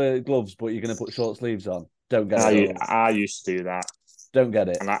enough for gloves, but you're going to put short sleeves on, don't get it. I used to do that. Don't get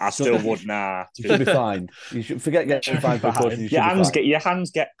it. And I still would now. You should be fined. You should forget getting fined for pushing. Your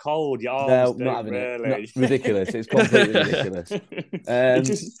hands get cold. Your arms not having really. It. No, ridiculous. It's completely ridiculous.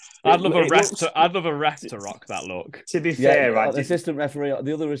 I'd love a ref to rock that look. To be fair, the assistant referee,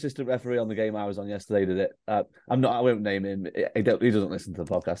 the other assistant referee on the game I was on yesterday did it. I won't name him. He doesn't listen to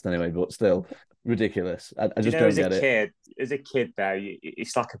the podcast anyway. But still, ridiculous. I just don't get it. As a kid, though,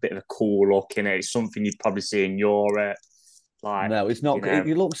 it's like a bit of a cool look, innit? It's something you'd probably see in Europe. No, it's not.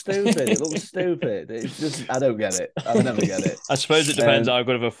 You look stupid. It looks stupid. It's just, I don't get it. I'll never get it. I suppose it depends how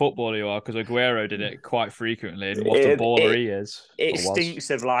good of a footballer you are, because Aguero did it quite frequently, and what a baller he is. It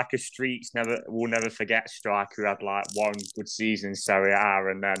stinks of like a streaks. We'll never forget striker who had like one good season in Serie A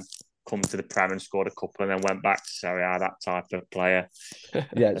and then come to the Prem and scored a couple and then went back to Serie A. That type of player.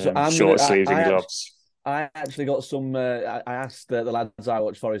 Yeah, so short sleeves and gloves. I actually got some. I asked the lads I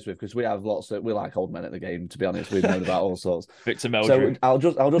watch Forest with, because we have we like old men at the game. To be honest, we've known about all sorts. Victor Meldrew. So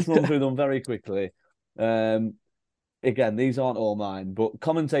I'll just run through them very quickly. Again, these aren't all mine, but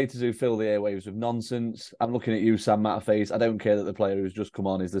commentators who fill the airwaves with nonsense. I'm looking at you, Sam Matterface. I don't care that the player who's just come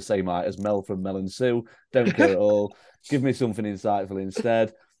on is the same height as Mel from Mel and Sue. Don't care at all. Give me something insightful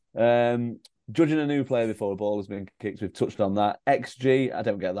instead. Judging a new player before a ball has been kicked, we've touched on that. XG, I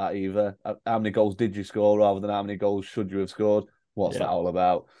don't get that either. How many goals did you score rather than how many goals should you have scored? What's that all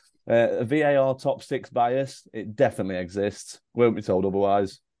about? A VAR top 6 bias, it definitely exists. Won't be told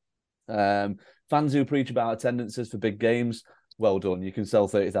otherwise. Fans who preach about attendances for big games, well done. You can sell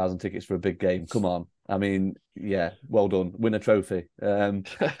 30,000 tickets for a big game. Come on. I mean, yeah, well done. Win a trophy.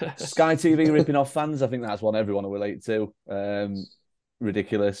 Sky TV ripping off fans, I think that's one everyone will relate to.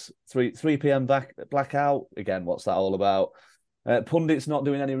 Ridiculous. 3 p.m. blackout. Again, what's that all about? Pundits not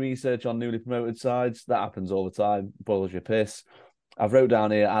doing any research on newly promoted sides. That happens all the time. Boils your piss. I've wrote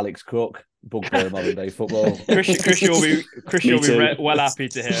down here Alex Crook, bugbear modern day football. Chris will be well happy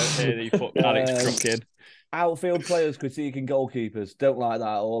to hear that you put Alex Crook in. Outfield players critiquing goalkeepers. Don't like that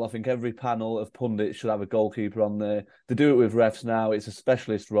at all. I think every panel of pundits should have a goalkeeper on there. They do it with refs now. It's a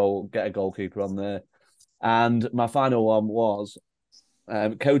specialist role. Get a goalkeeper on there. And my final one was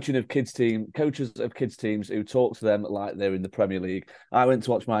coaches of kids teams who talk to them like they're in the Premier League. I went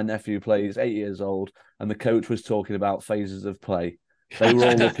to watch my nephew play. He's 8 years old, and the coach was talking about phases of play. They were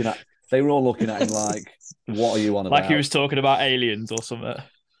all looking at him like, "What are you on about?" Like he was talking about aliens or something.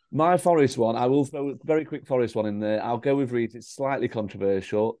 My Forest one, I will throw a very quick Forest one in there. I'll go with Reed. It's slightly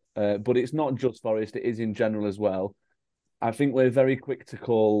controversial, but it's not just Forest. It is in general as well. I think we're very quick to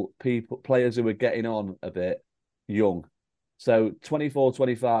call players who are getting on a bit young. So 24,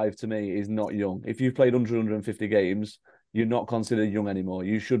 25 to me is not young. If you've played 150 games, you're not considered young anymore.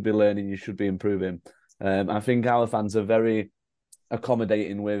 You should be learning. You should be improving. I think our fans are very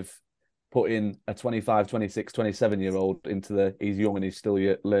accommodating with putting a 25, 26, 27-year-old into the he's young and he's still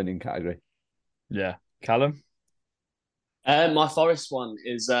learning category. Yeah. Callum? My Forest one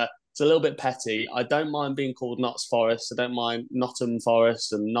is it's a little bit petty. I don't mind being called Notts Forest. I don't mind Nottingham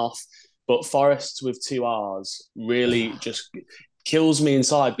Forest and Noth, but Forest with 2 R's really just kills me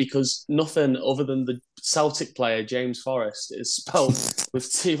inside, because nothing other than the Celtic player James Forrest is spelled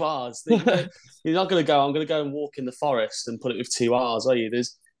with 2 R's. You're not going to go, I'm going to go and walk in the forest and put it with 2 R's, are you?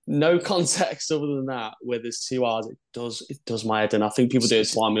 There's no context other than that where there's 2 R's. It does my head in. I think people do it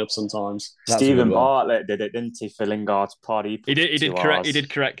to wind me up sometimes. Stephen Bartlett did it, didn't he, for Lingard's pod? He did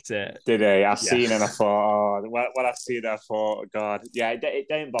correct it. Did he? I seen it and I thought, when I see that, I thought, God, yeah, it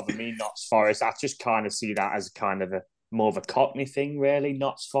don't bother me, Notts Forest. I just kind of see that as kind of more of a Cockney thing, really,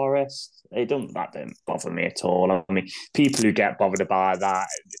 Notts Forest. That don't bother me at all. I mean, people who get bothered by that,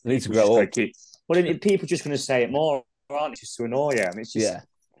 they need to grow up. People are just going to say it more, aren't they, just to annoy you? I mean, it's just,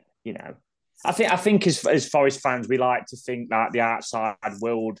 you know. I think as Forest fans, we like to think that the outside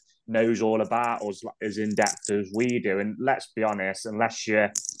world knows all about us as in depth as we do. And let's be honest, unless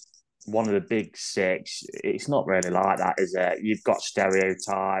you're one of the big 6, it's not really like that, is it? You've got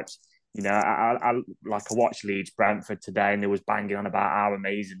stereotypes. You know, I watched Leeds Brentford today, and they was banging on about how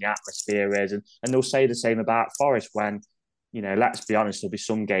amazing the atmosphere is, and they'll say the same about Forest when, you know, let's be honest, there'll be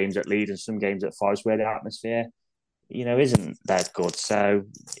some games at Leeds and some games at Forest where the atmosphere, you know, isn't that good. So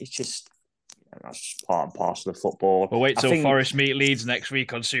it's just, that's just part and parcel of football. We'll wait till Forest meet Leeds next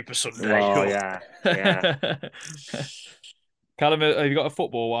week on Super Sunday. Oh, yeah. Callum, have you got a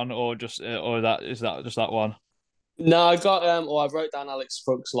football one, or just is that just that one? No, I got I wrote down Alex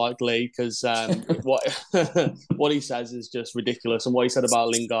Crooks likely because what he says is just ridiculous, and what he said about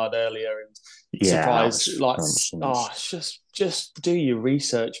Lingard earlier, and surprised, just do your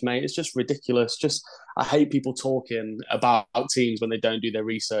research, mate. It's just ridiculous. I hate people talking about teams when they don't do their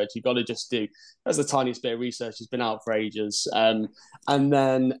research. You've got to just do. There's the tiniest bit of research. It's been out for ages, and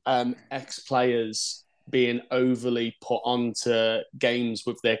then ex-players being overly put onto games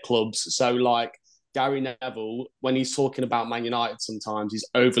with their clubs. So like Gary Neville, when he's talking about Man United, sometimes he's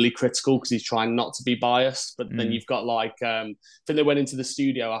overly critical because he's trying not to be biased. But then you've got I think they went into the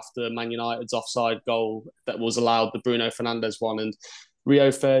studio after Man United's offside goal that was allowed, the Bruno Fernandes one, and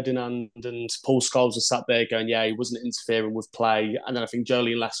Rio Ferdinand and Paul Scholes were sat there going, yeah, he wasn't interfering with play. And then I think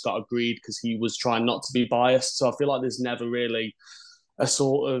Joleon Lescott agreed because he was trying not to be biased. So I feel like there's never really a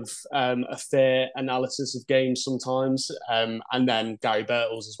sort of a fair analysis of games sometimes. And then Gary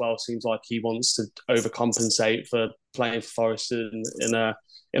Birtles as well seems like he wants to overcompensate for playing for Forest in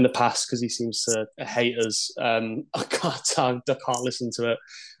the past because he seems to hate us. I can't listen to it.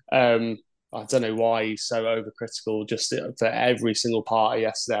 I don't know why he's so overcritical just for every single party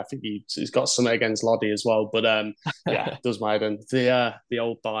yesterday. I think he's got something against Loddy as well. But yeah, does my head in. The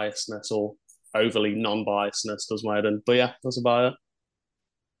old biasness or overly non-biasness does my head in. But yeah, that's about it.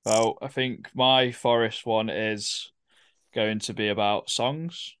 Well, I think my Forest one is going to be about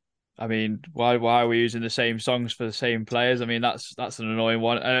songs. I mean, why are we using the same songs for the same players? I mean, that's an annoying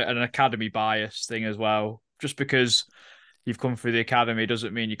one, an academy bias thing as well. Just because you've come through the academy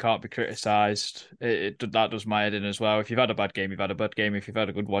doesn't mean you can't be criticised. That does my head in as well. If you've had a bad game, you've had a bad game. If you've had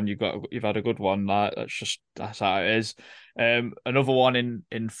a good one, you've had a good one. Like, that's how it is. Another one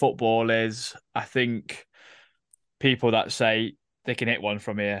in football is, I think, people that say they can hit one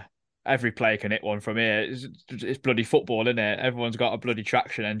from here. Every player can hit one from here. It's bloody football, isn't it? Everyone's got a bloody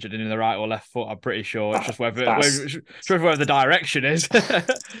traction engine in the right or left foot. I'm pretty sure. It's just whether the direction is.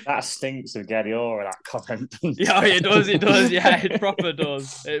 That stinks of Gary Orr, that comment. Yeah, it does. It does. Yeah, it proper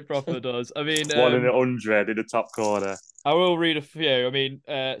does. It proper does. I mean, 1 in 100 in the top corner. I will read a few. I mean,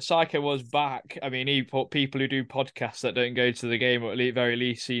 Psycho was back. I mean, he put people who do podcasts that don't go to the game, or at the very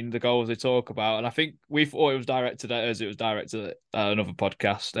least seen the goals they talk about. And I think we thought it was directed at us. It was directed at another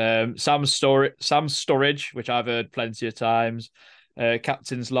podcast. Sam Sturridge, which I've heard plenty of times.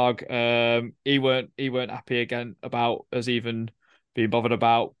 Captain's log. He weren't happy again about us even being bothered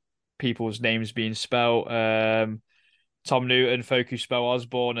about people's names being spelt. Tom Newton, folk who spell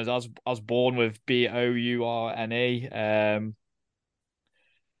Osborne as Osborne with Bourne.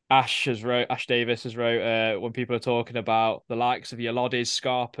 Ash Davis has wrote when people are talking about the likes of your Loddies,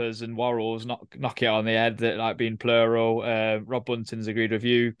 Scarpas and Worrells, knock it on the head that like being plural. Rob Bunton's agreed with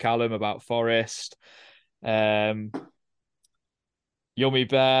you, Callum, about Forest. Yummy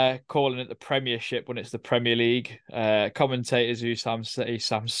Bear calling it the Premiership when it's the Premier League. Commentators who Sam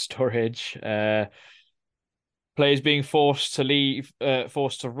Sturridge. Players being forced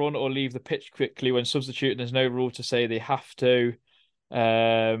to run or leave the pitch quickly when substituting. There's no rule to say they have to.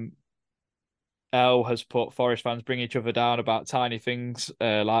 L has put Forest fans bring each other down about tiny things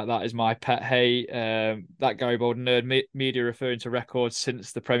like that is my pet hate. That Gary Bolden nerd media referring to records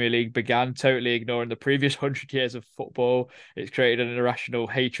since the Premier League began, totally ignoring the previous 100 years of football. It's created an irrational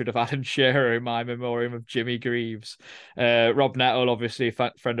hatred of Alan Shearer in my memoriam of Jimmy Greaves. Rob Nettle, obviously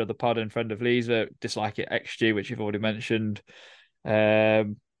friend of the pod and friend of Lee's, dislike it XG, which you've already mentioned. Yeah,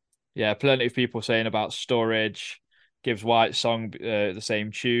 plenty of people saying about Sturridge. Gives White song the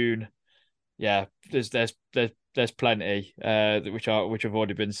same tune. Yeah, there's plenty which have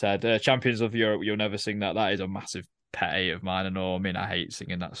already been said. Champions of Europe, you'll never sing that. That is a massive pet hate of mine. I mean, I hate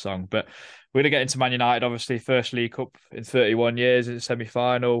singing that song. But we're gonna get into Man United. Obviously, first League Cup in 31 years. It's a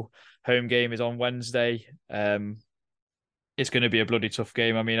semi-final. Home game is on Wednesday. It's going to be a bloody tough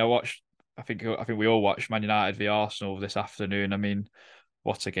game. I mean, I think we all watched Man United v Arsenal this afternoon. I mean,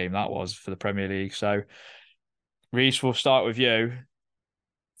 what a game that was for the Premier League. So, Reece, we'll start with you.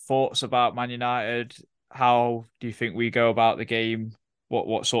 Thoughts about Man United? How do you think we go about the game?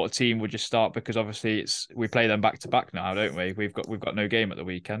 What sort of team would you start? Because obviously we play them back to back now, don't we? We've got no game at the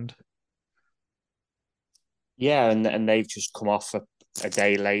weekend. Yeah, and they've just come off a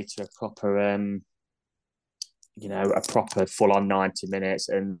day later, a proper full-on 90 minutes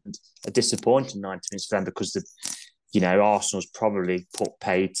and a disappointing 90 minutes for them because Arsenal's probably put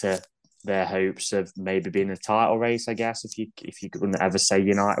paid to their hopes of maybe being in a title race, I guess, if you couldn't ever say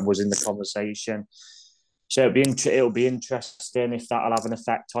United was in the conversation. So it'll be interesting if that'll have an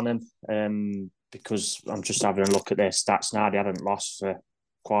effect on them. Because I'm just having a look at their stats now. They hadn't lost for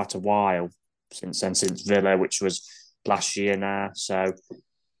quite a while since Villa, which was last year now. So,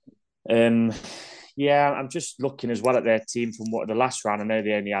 yeah, I'm just looking as well at their team from the last round. I know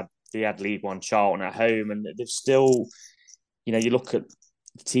they had League One Charlton at home, and they've still, you look at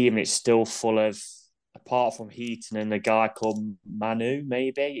the team, it's still full of, apart from Heaton and a guy called Manu,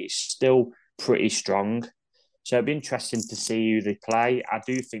 maybe, it's still pretty strong. So it'd be interesting to see who they play. I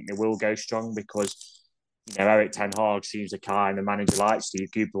do think they will go strong because, Eric Ten Hag seems the kind of manager like Steve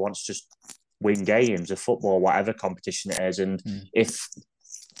Cooper wants to just win games of football, whatever competition it is. And if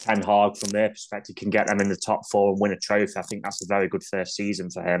Ten Hag, from their perspective, can get them in the top four and win a trophy, I think that's a very good first season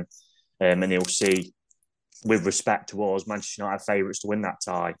for him. And he'll see, with respect to us, Manchester United favourites to win that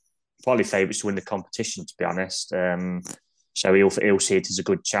tie. Probably favourites to win the competition, to be honest. So he'll see it as a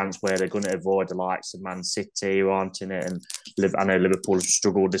good chance where they're going to avoid the likes of Man City who aren't in it. And I know Liverpool have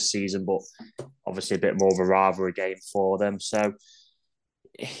struggled this season, but obviously a bit more of a rivalry game for them. So,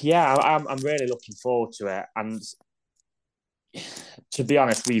 yeah, I'm really looking forward to it. And to be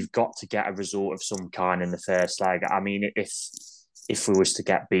honest, we've got to get a result of some kind in the first leg. I mean, if we was to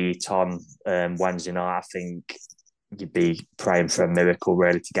get beat on Wednesday night, I think you'd be praying for a miracle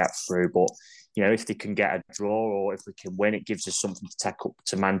really to get through. But if they can get a draw or if we can win, it gives us something to take up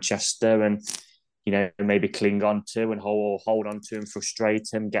to Manchester and maybe cling on to and hold on to and frustrate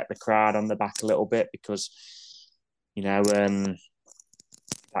him, get the crowd on the back a little bit because that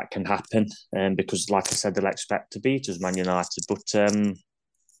can happen. Because like I said, they'll expect to beat us, Man United. But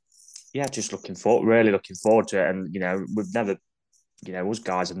just really looking forward to it. And we've never. Us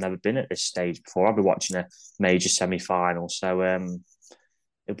guys have never been at this stage before. I've been watching a major semi-final, so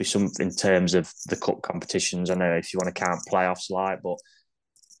it'll be something in terms of the cup competitions. I know if you want to count playoffs, but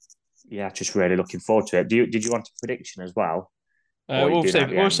just really looking forward to it. Did you want a prediction as well? We'll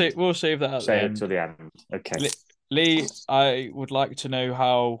save that at the end. Till the end. Okay. Lee, I would like to know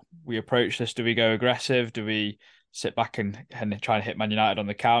how we approach this. Do we go aggressive? Do we sit back and try and hit Man United on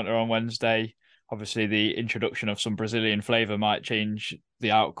the counter on Wednesday? Obviously, the introduction of some Brazilian flavour might change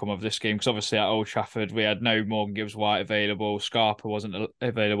the outcome of this game because obviously at Old Trafford we had no Morgan Gibbs-White available. Scarpa wasn't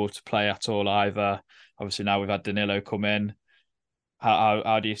available to play at all either. Obviously now we've had Danilo come in.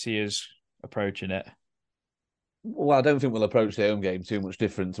 How do you see us approaching it? Well, I don't think we'll approach the home game too much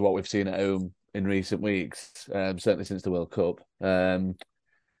different to what we've seen at home in recent weeks, certainly since the World Cup. I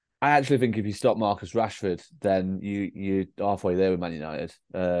actually think if you stop Marcus Rashford, then you're halfway there with Man United.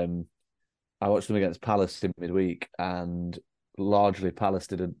 I watched them against Palace in midweek, and largely Palace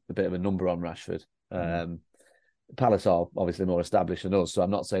did a bit of a number on Rashford. Palace are obviously more established than us, so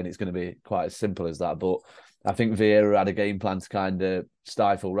I'm not saying it's going to be quite as simple as that, but I think Vieira had a game plan to kind of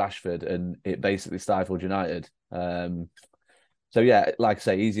stifle Rashford, and it basically stifled United. So yeah, like I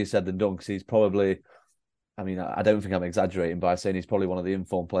say, easier said than done, because he's probably, I don't think I'm exaggerating by saying he's probably one of the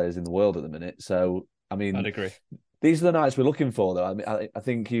informed players in the world at the minute. So, I'd agree. These are the nights we're looking for, though. I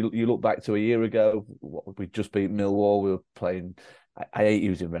think you look back to a year ago, we just beat Millwall. We were playing. I hate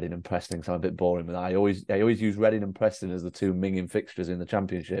using Reading and Preston because I'm a bit boring, but I always use Reading and Preston as the two minging fixtures in the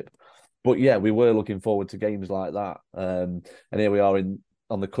Championship. But yeah, we were looking forward to games like that, and here we are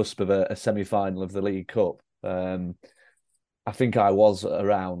on the cusp of a semi-final of the League Cup. I think I was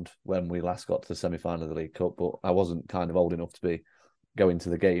around when we last got to the semi-final of the League Cup, but I wasn't kind of old enough to be going to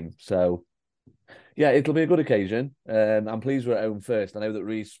the game. So yeah, it'll be a good occasion. I'm pleased we're at home first. I know that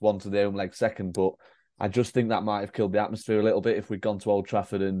Reece wanted the home leg second, but I just think that might have killed the atmosphere a little bit if we'd gone to Old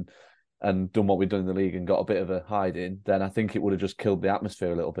Trafford and done what we've done in the league and got a bit of a hide in. Then I think it would have just killed the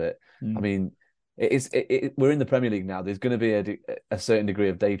atmosphere a little bit. We're in the Premier League now. There's going to be a certain degree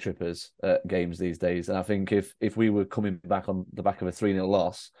of day trippers at games these days, and I think if we were coming back on the back of a 3-0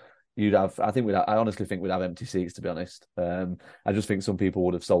 loss, I honestly think we'd have empty seats, to be honest. I just think some people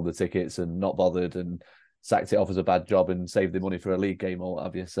would have sold the tickets and not bothered and sacked it off as a bad job and saved the money for a league game or what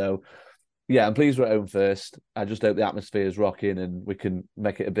have you. So yeah, I'm pleased we're at home first. I just hope the atmosphere is rocking and we can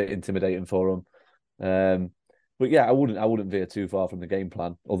make it a bit intimidating for them. But yeah, I wouldn't veer too far from the game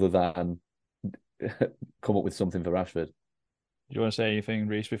plan other than come up with something for Rashford. Do you want to say anything,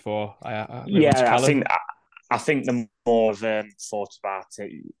 Reece, before I think the more I've thought about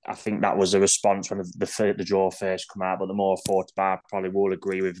it, I think that was a response when the draw first come out. But the more I thought about it, I probably will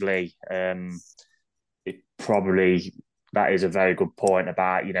agree with Lee. That is a very good point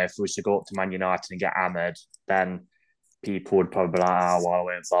about, if we was to go up to Man United and get hammered, then people would probably be like, I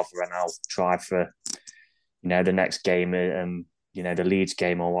won't bother and I'll try for, the next game, the Leeds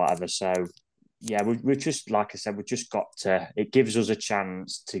game or whatever. So yeah, we're just, like I said, we've just got to, it gives us a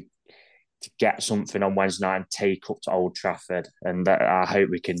chance to get something on Wednesday night and take up to Old Trafford. And I hope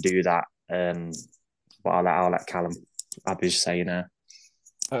we can do that. But I'll let Callum say now.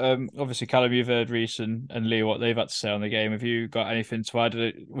 Obviously, Callum, you've heard Reece and Lee what they've had to say on the game. Have you got anything to add?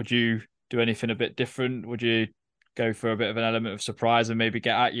 Would you do anything a bit different? Would you go for a bit of an element of surprise and maybe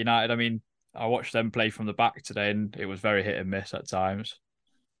get at United? I watched them play from the back today and it was very hit and miss at times.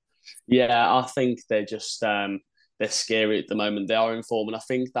 Yeah, I think they're just they're scary at the moment. They are in form, and I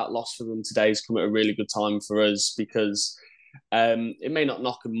think that loss for them today has come at a really good time for us because it may not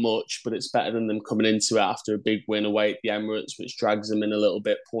knock them much, but it's better than them coming into it after a big win away at the Emirates, which drags them in a little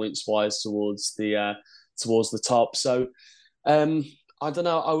bit points wise towards the top. So I don't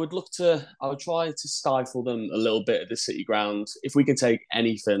know. I would try to stifle them a little bit at the City Ground. If we can take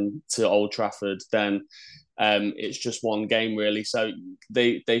anything to Old Trafford, then it's just one game really. So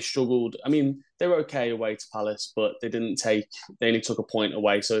they struggled. They were okay away to Palace, but they only took a point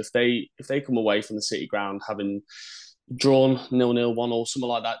away. So if they come away from the City Ground having drawn 0-0, 1-1, something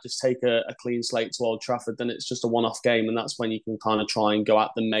like that, just take a clean slate to Old Trafford, then it's just a one-off game, and that's when you can kind of try and go at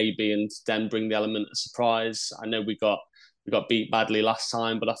them maybe and then bring the element of surprise. I know we got beat badly last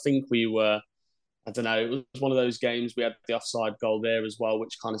time, but I think we were I don't know. It was one of those games. We had the offside goal there as well,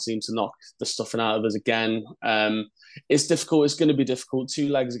 which kind of seemed to knock the stuffing out of us again. It's difficult. It's going to be difficult. 2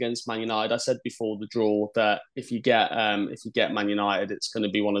 legs against Man United. I said before the draw that if you get Man United, it's going to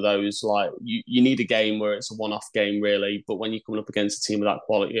be one of those like you need a game where it's a one-off game really. But when you're coming up against a team of that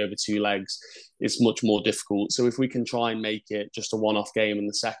quality over 2 legs, it's much more difficult. So if we can try and make it just a one-off game in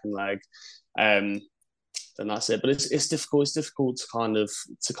the second leg, then that's it. But it's difficult. It's difficult to kind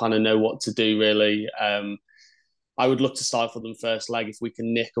of know what to do really. I would look to stifle them first leg. If we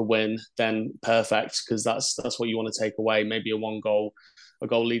can nick a win, then perfect, because that's what you want to take away. Maybe a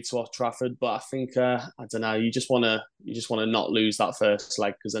goal lead to Old Trafford. But I think I don't know. You just want to not lose that first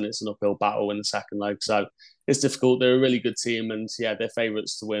leg, because then it's an uphill battle in the second leg. So it's difficult. They're a really good team, and yeah, they're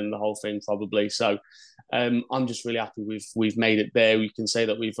favourites to win the whole thing probably. So I'm just really happy we've made it there. We can say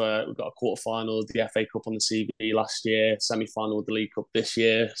that we've got a quarter final of the FA Cup on the CV last year, semi final of the League Cup this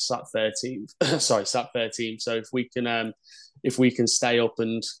year, sat 13th. Sat 13th. So if we can stay up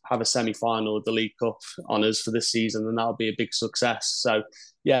and have a semi final of the League Cup honours for this season, then that'll be a big success. So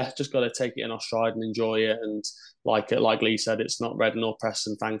yeah, just got to take it in our stride and enjoy it. And like Lee said, it's not Reading or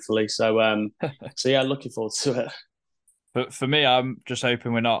Preston, thankfully. So yeah, looking forward to it. But for me, I'm just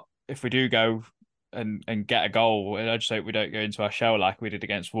hoping we're not, if we do go and get a goal, I just hope we don't go into our shell like we did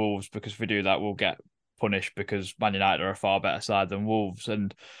against Wolves, because if we do that, we'll get punished, because Man United are a far better side than Wolves.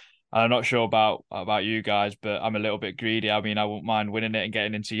 And I'm not sure about you guys, but I'm a little bit greedy. I mean, I wouldn't mind winning it and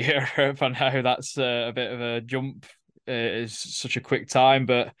getting into Europe. I know that's a bit of a jump. It's such a quick time,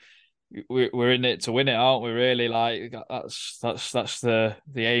 but we're in it to win it, aren't we? Really, like that's the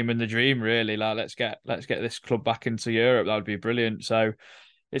aim and the dream. Really, like let's get this club back into Europe. That would be brilliant. So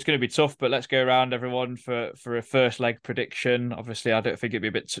it's going to be tough, but let's go around everyone for a first leg prediction. Obviously, I don't think it'd be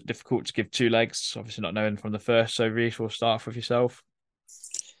a bit difficult to give 2 legs. Obviously, not knowing from the first. So, Reece, we'll start off with yourself.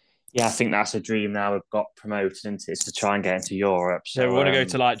 Yeah, I think that's a dream now. We've got promoted into is to try and get into Europe. So we want to go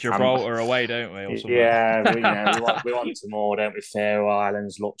to like Gibraltar away, don't we? Or yeah, we want some more, don't we? Faroe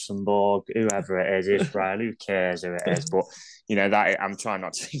Islands, Luxembourg, whoever it is, Israel, who cares who it is? But that I'm trying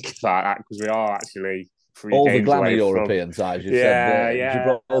not to think about that, because we are actually all the glamour European sides. Yeah,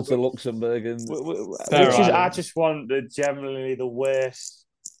 Gibraltar, Luxembourg, and I just want generally the worst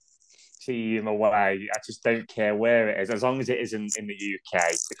team away. I just don't care where it is, as long as it isn't in the UK,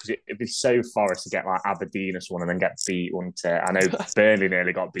 because it'd be so forest to get like Aberdeen or someone and then get beat. I know Burnley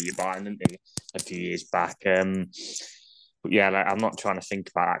nearly got beat by them, didn't they, a few years back. But yeah, I'm not trying to think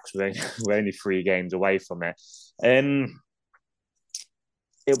about that, because we're only 3 games away from it.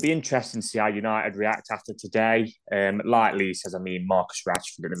 It'll be interesting to see how United react after today. Like Lee says, I mean, Marcus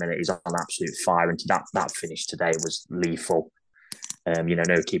Rashford at the minute is on absolute fire, and that finish today was lethal.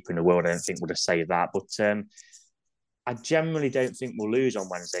 No keeper in the world I don't think would have saved that. But I generally don't think we'll lose on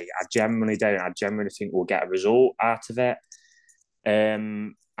Wednesday. I generally don't. I generally think we'll get a result out of it.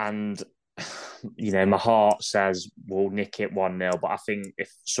 And, my heart says we'll nick it 1-0. But I think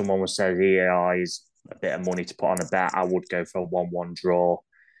if someone was saying here is a bit of money to put on a bet, I would go for a 1-1 draw.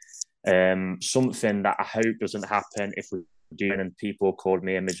 Something that I hope doesn't happen if we do, and people called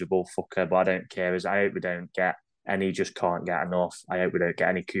me a miserable fucker, but I don't care, is I hope we don't get any just can't get enough. I hope we don't get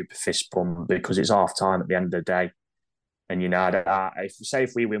any Cooper fist bump, because it's half time at the end of the day. And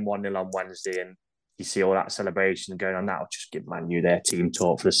if we win 1-0 on Wednesday and you see all that celebration going on, that'll just give Man U their team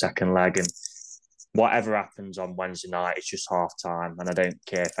talk for the second leg. And whatever happens on Wednesday night, it's just half time. And I don't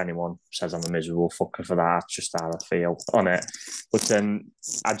care if anyone says I'm a miserable fucker for that. It's just how I feel on it. But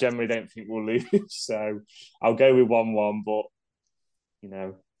I generally don't think we'll lose. So I'll go with 1-1. But,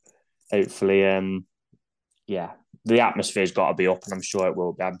 hopefully, the atmosphere's got to be up, and I'm sure it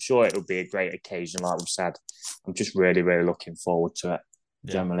will be. I'm sure it will be a great occasion, like we've said. I'm just really, really looking forward to it.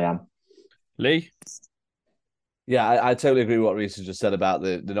 Yeah. Generally am. Lee? Yeah, I totally agree with what Reece has just said about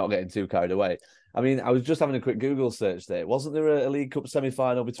the not getting too carried away. I mean, I was just having a quick Google search there. Wasn't there a League Cup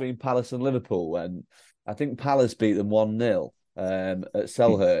semi-final between Palace and Liverpool when I think Palace beat them 1-0 at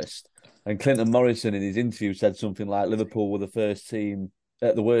Selhurst? And Clinton Morrison in his interview said something like Liverpool were the worst team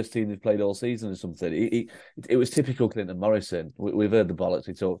they've played all season or something. It was typical Clinton Morrison. We've heard the bollocks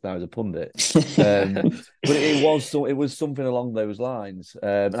he talks now as a pundit. But it was something along those lines.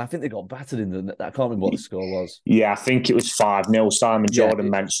 And I think they got battered in the... I can't remember what the score was. Yeah, I think it was 5-0. Simon Jordan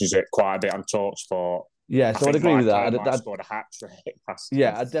mentions it quite a bit on TalkSport. Yeah, so I'd agree with that. I scored a hat-trick.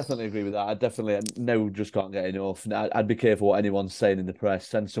 Yeah, I'd definitely agree with that. I definitely just can't get enough. I'd be careful what anyone's saying in the press.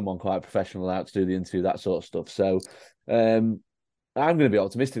 Send someone quite professional out to do the interview, that sort of stuff. So... I'm going to be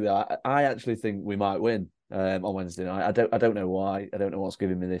optimistic though. I actually think we might win on Wednesday night. I don't know why. I don't know what's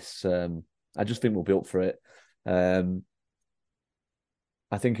giving me this. I just think we'll be up for it.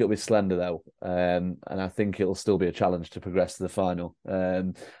 I think it'll be slender though, and I think it'll still be a challenge to progress to the final.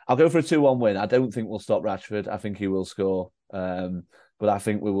 I'll go for a 2-1 win. I don't think we'll stop Rashford. I think he will score, but I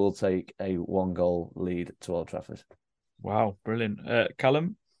think we will take a 1-goal lead to Old Trafford. Wow, brilliant.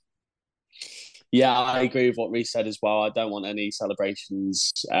 Callum? Yeah, I agree with what Reece said as well. I don't want any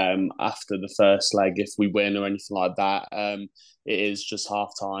celebrations after the first leg if we win or anything like that. It is just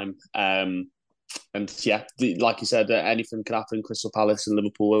half time. And yeah, like you said, anything can happen. Crystal Palace and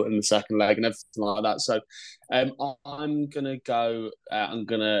Liverpool in the second leg and everything like that. So I'm going to go, I'm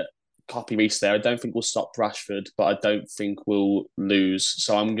going to copy Reece there. I don't think we'll stop Rashford, but I don't think we'll lose.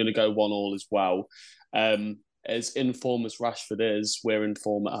 So I'm going to go 1-1 as well. As in form as Rashford is, we're in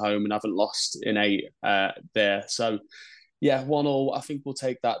form at home and haven't lost in 8 there. So yeah, 1-1. I think we'll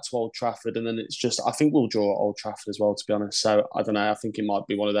take that to Old Trafford, and then it's just I think we'll draw at Old Trafford as well. To be honest, so I don't know. I think it might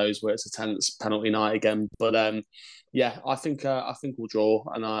be one of those where it's a tense penalty night again. But yeah, I think we'll draw,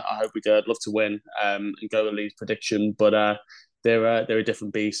 and I hope we do. I'd love to win and go with Leeds prediction, but they're a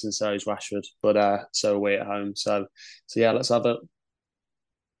different beast, and so is Rashford. But so are we at home. So yeah, let's have it.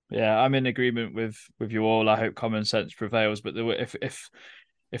 Yeah, I'm in agreement with you all. I hope common sense prevails. But if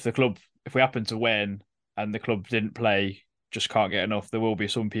we happen to win and the club didn't play, just can't get enough, there will be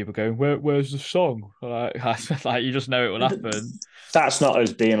some people going, where's the song? Like you just know it will happen. That's not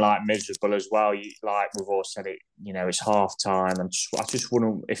us being like miserable as well. Like we've all said it, it's half time, and I just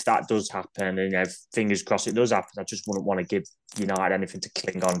wouldn't, if that does happen, and fingers crossed it does happen, I just wouldn't want to give United anything to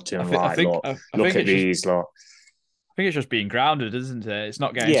cling on to. And look at these lot. I think it's just being grounded, isn't it? It's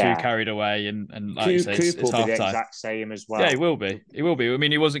not getting too carried away, and like you say, it's half time. The exact same as well. Yeah, he will be. He will be. I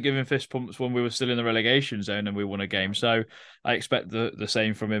mean, he wasn't giving fist pumps when we were still in the relegation zone and we won a game, so I expect the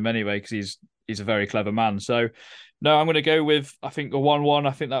same from him anyway, because he's a very clever man. So, no, I'm going to go with, I think, a 1-1.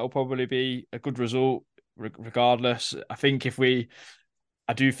 I think that will probably be a good result, regardless. I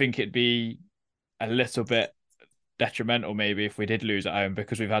do think it'd be a little bit detrimental maybe if we did lose at home,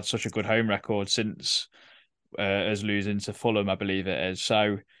 because we've had such a good home record since us losing to Fulham, I believe it is.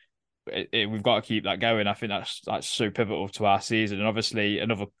 So we've got to keep that going. I think that's so pivotal to our season. And obviously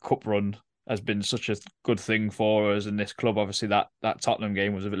another cup run has been such a good thing for us and this club. Obviously that Tottenham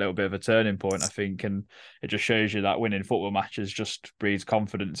game was a little bit of a turning point, I think, and it just shows you that winning football matches just breeds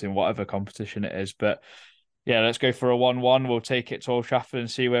confidence in whatever competition it is. But yeah, let's go for a 1-1. We'll take it to Old Trafford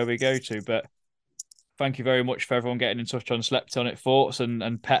and see where we go to. But thank you very much for everyone getting in touch on Slept On It thoughts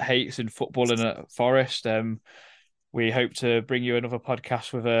and pet hates in football and at Forest. We hope to bring you another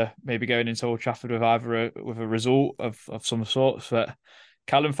podcast with maybe going into Old Trafford with either with a result of some sorts. But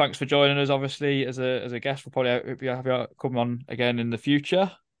Callum, thanks for joining us. Obviously, as a guest, we'll probably be happy to come on again in the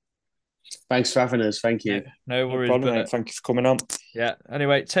future. Thanks for having us. Thank you. Yeah, no worries. No problem, mate. Thank you for coming on. Yeah.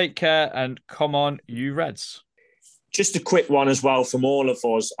 Anyway, take care and come on, you Reds. Just a quick one as well from all of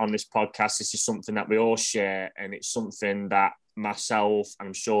us on this podcast. This is something that we all share, and it's something that myself and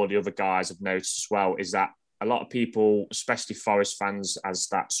I'm sure the other guys have noticed as well, is that a lot of people, especially Forest fans, as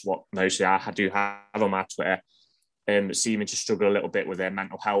that's what mostly I do have on my Twitter, seeming to struggle a little bit with their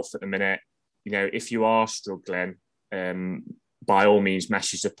mental health at the minute. If you are struggling, by all means,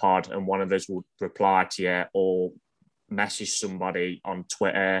 message the pod and one of us will reply to you, or message somebody on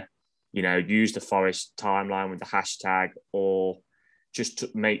Twitter. Use the Forest timeline with the hashtag, or just to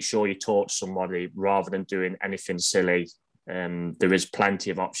make sure you talk to somebody rather than doing anything silly. There is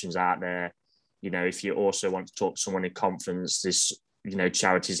plenty of options out there. If you also want to talk to someone in confidence, there's,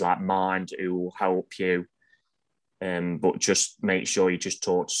 charities like Mind who will help you. But just make sure you just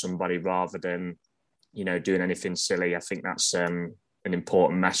talk to somebody rather than, doing anything silly. I think that's an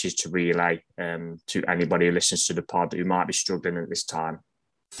important message to relay to anybody who listens to the pod who might be struggling at this time.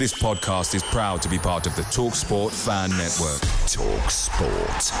 This podcast is proud to be part of the TalkSport Fan Network.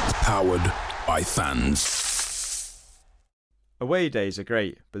 TalkSport. Powered by fans. Away days are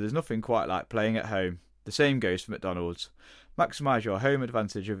great, but there's nothing quite like playing at home. The same goes for McDonald's. Maximise your home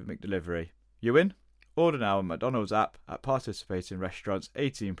advantage with McDelivery. You in? Order now on McDonald's app at participating restaurants.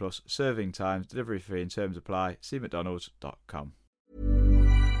 18+, serving times, delivery fee and terms apply. See mcdonalds.com.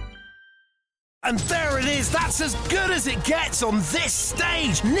 And there it is, that's as good as it gets on this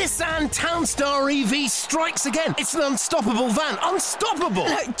stage. Nissan Townstar EV strikes again. It's an unstoppable van, unstoppable.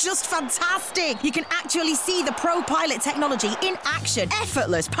 Just fantastic. You can actually see the Pro Pilot technology in action.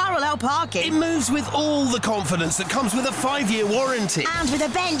 Effortless parallel parking. It moves with all the confidence that comes with a 5-year warranty. And with a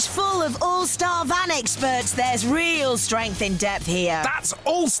bench full of all-star van experts, there's real strength in depth here. That's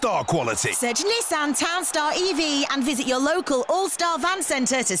all-star quality. Search Nissan Townstar EV and visit your local all-star van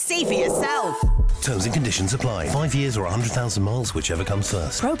centre to see for yourself. Terms and conditions apply. 5 years or 100,000 miles, whichever comes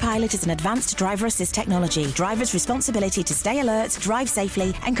first. ProPilot is an advanced driver assist technology. Driver's responsibility to stay alert, drive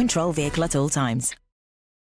safely and control vehicle at all times.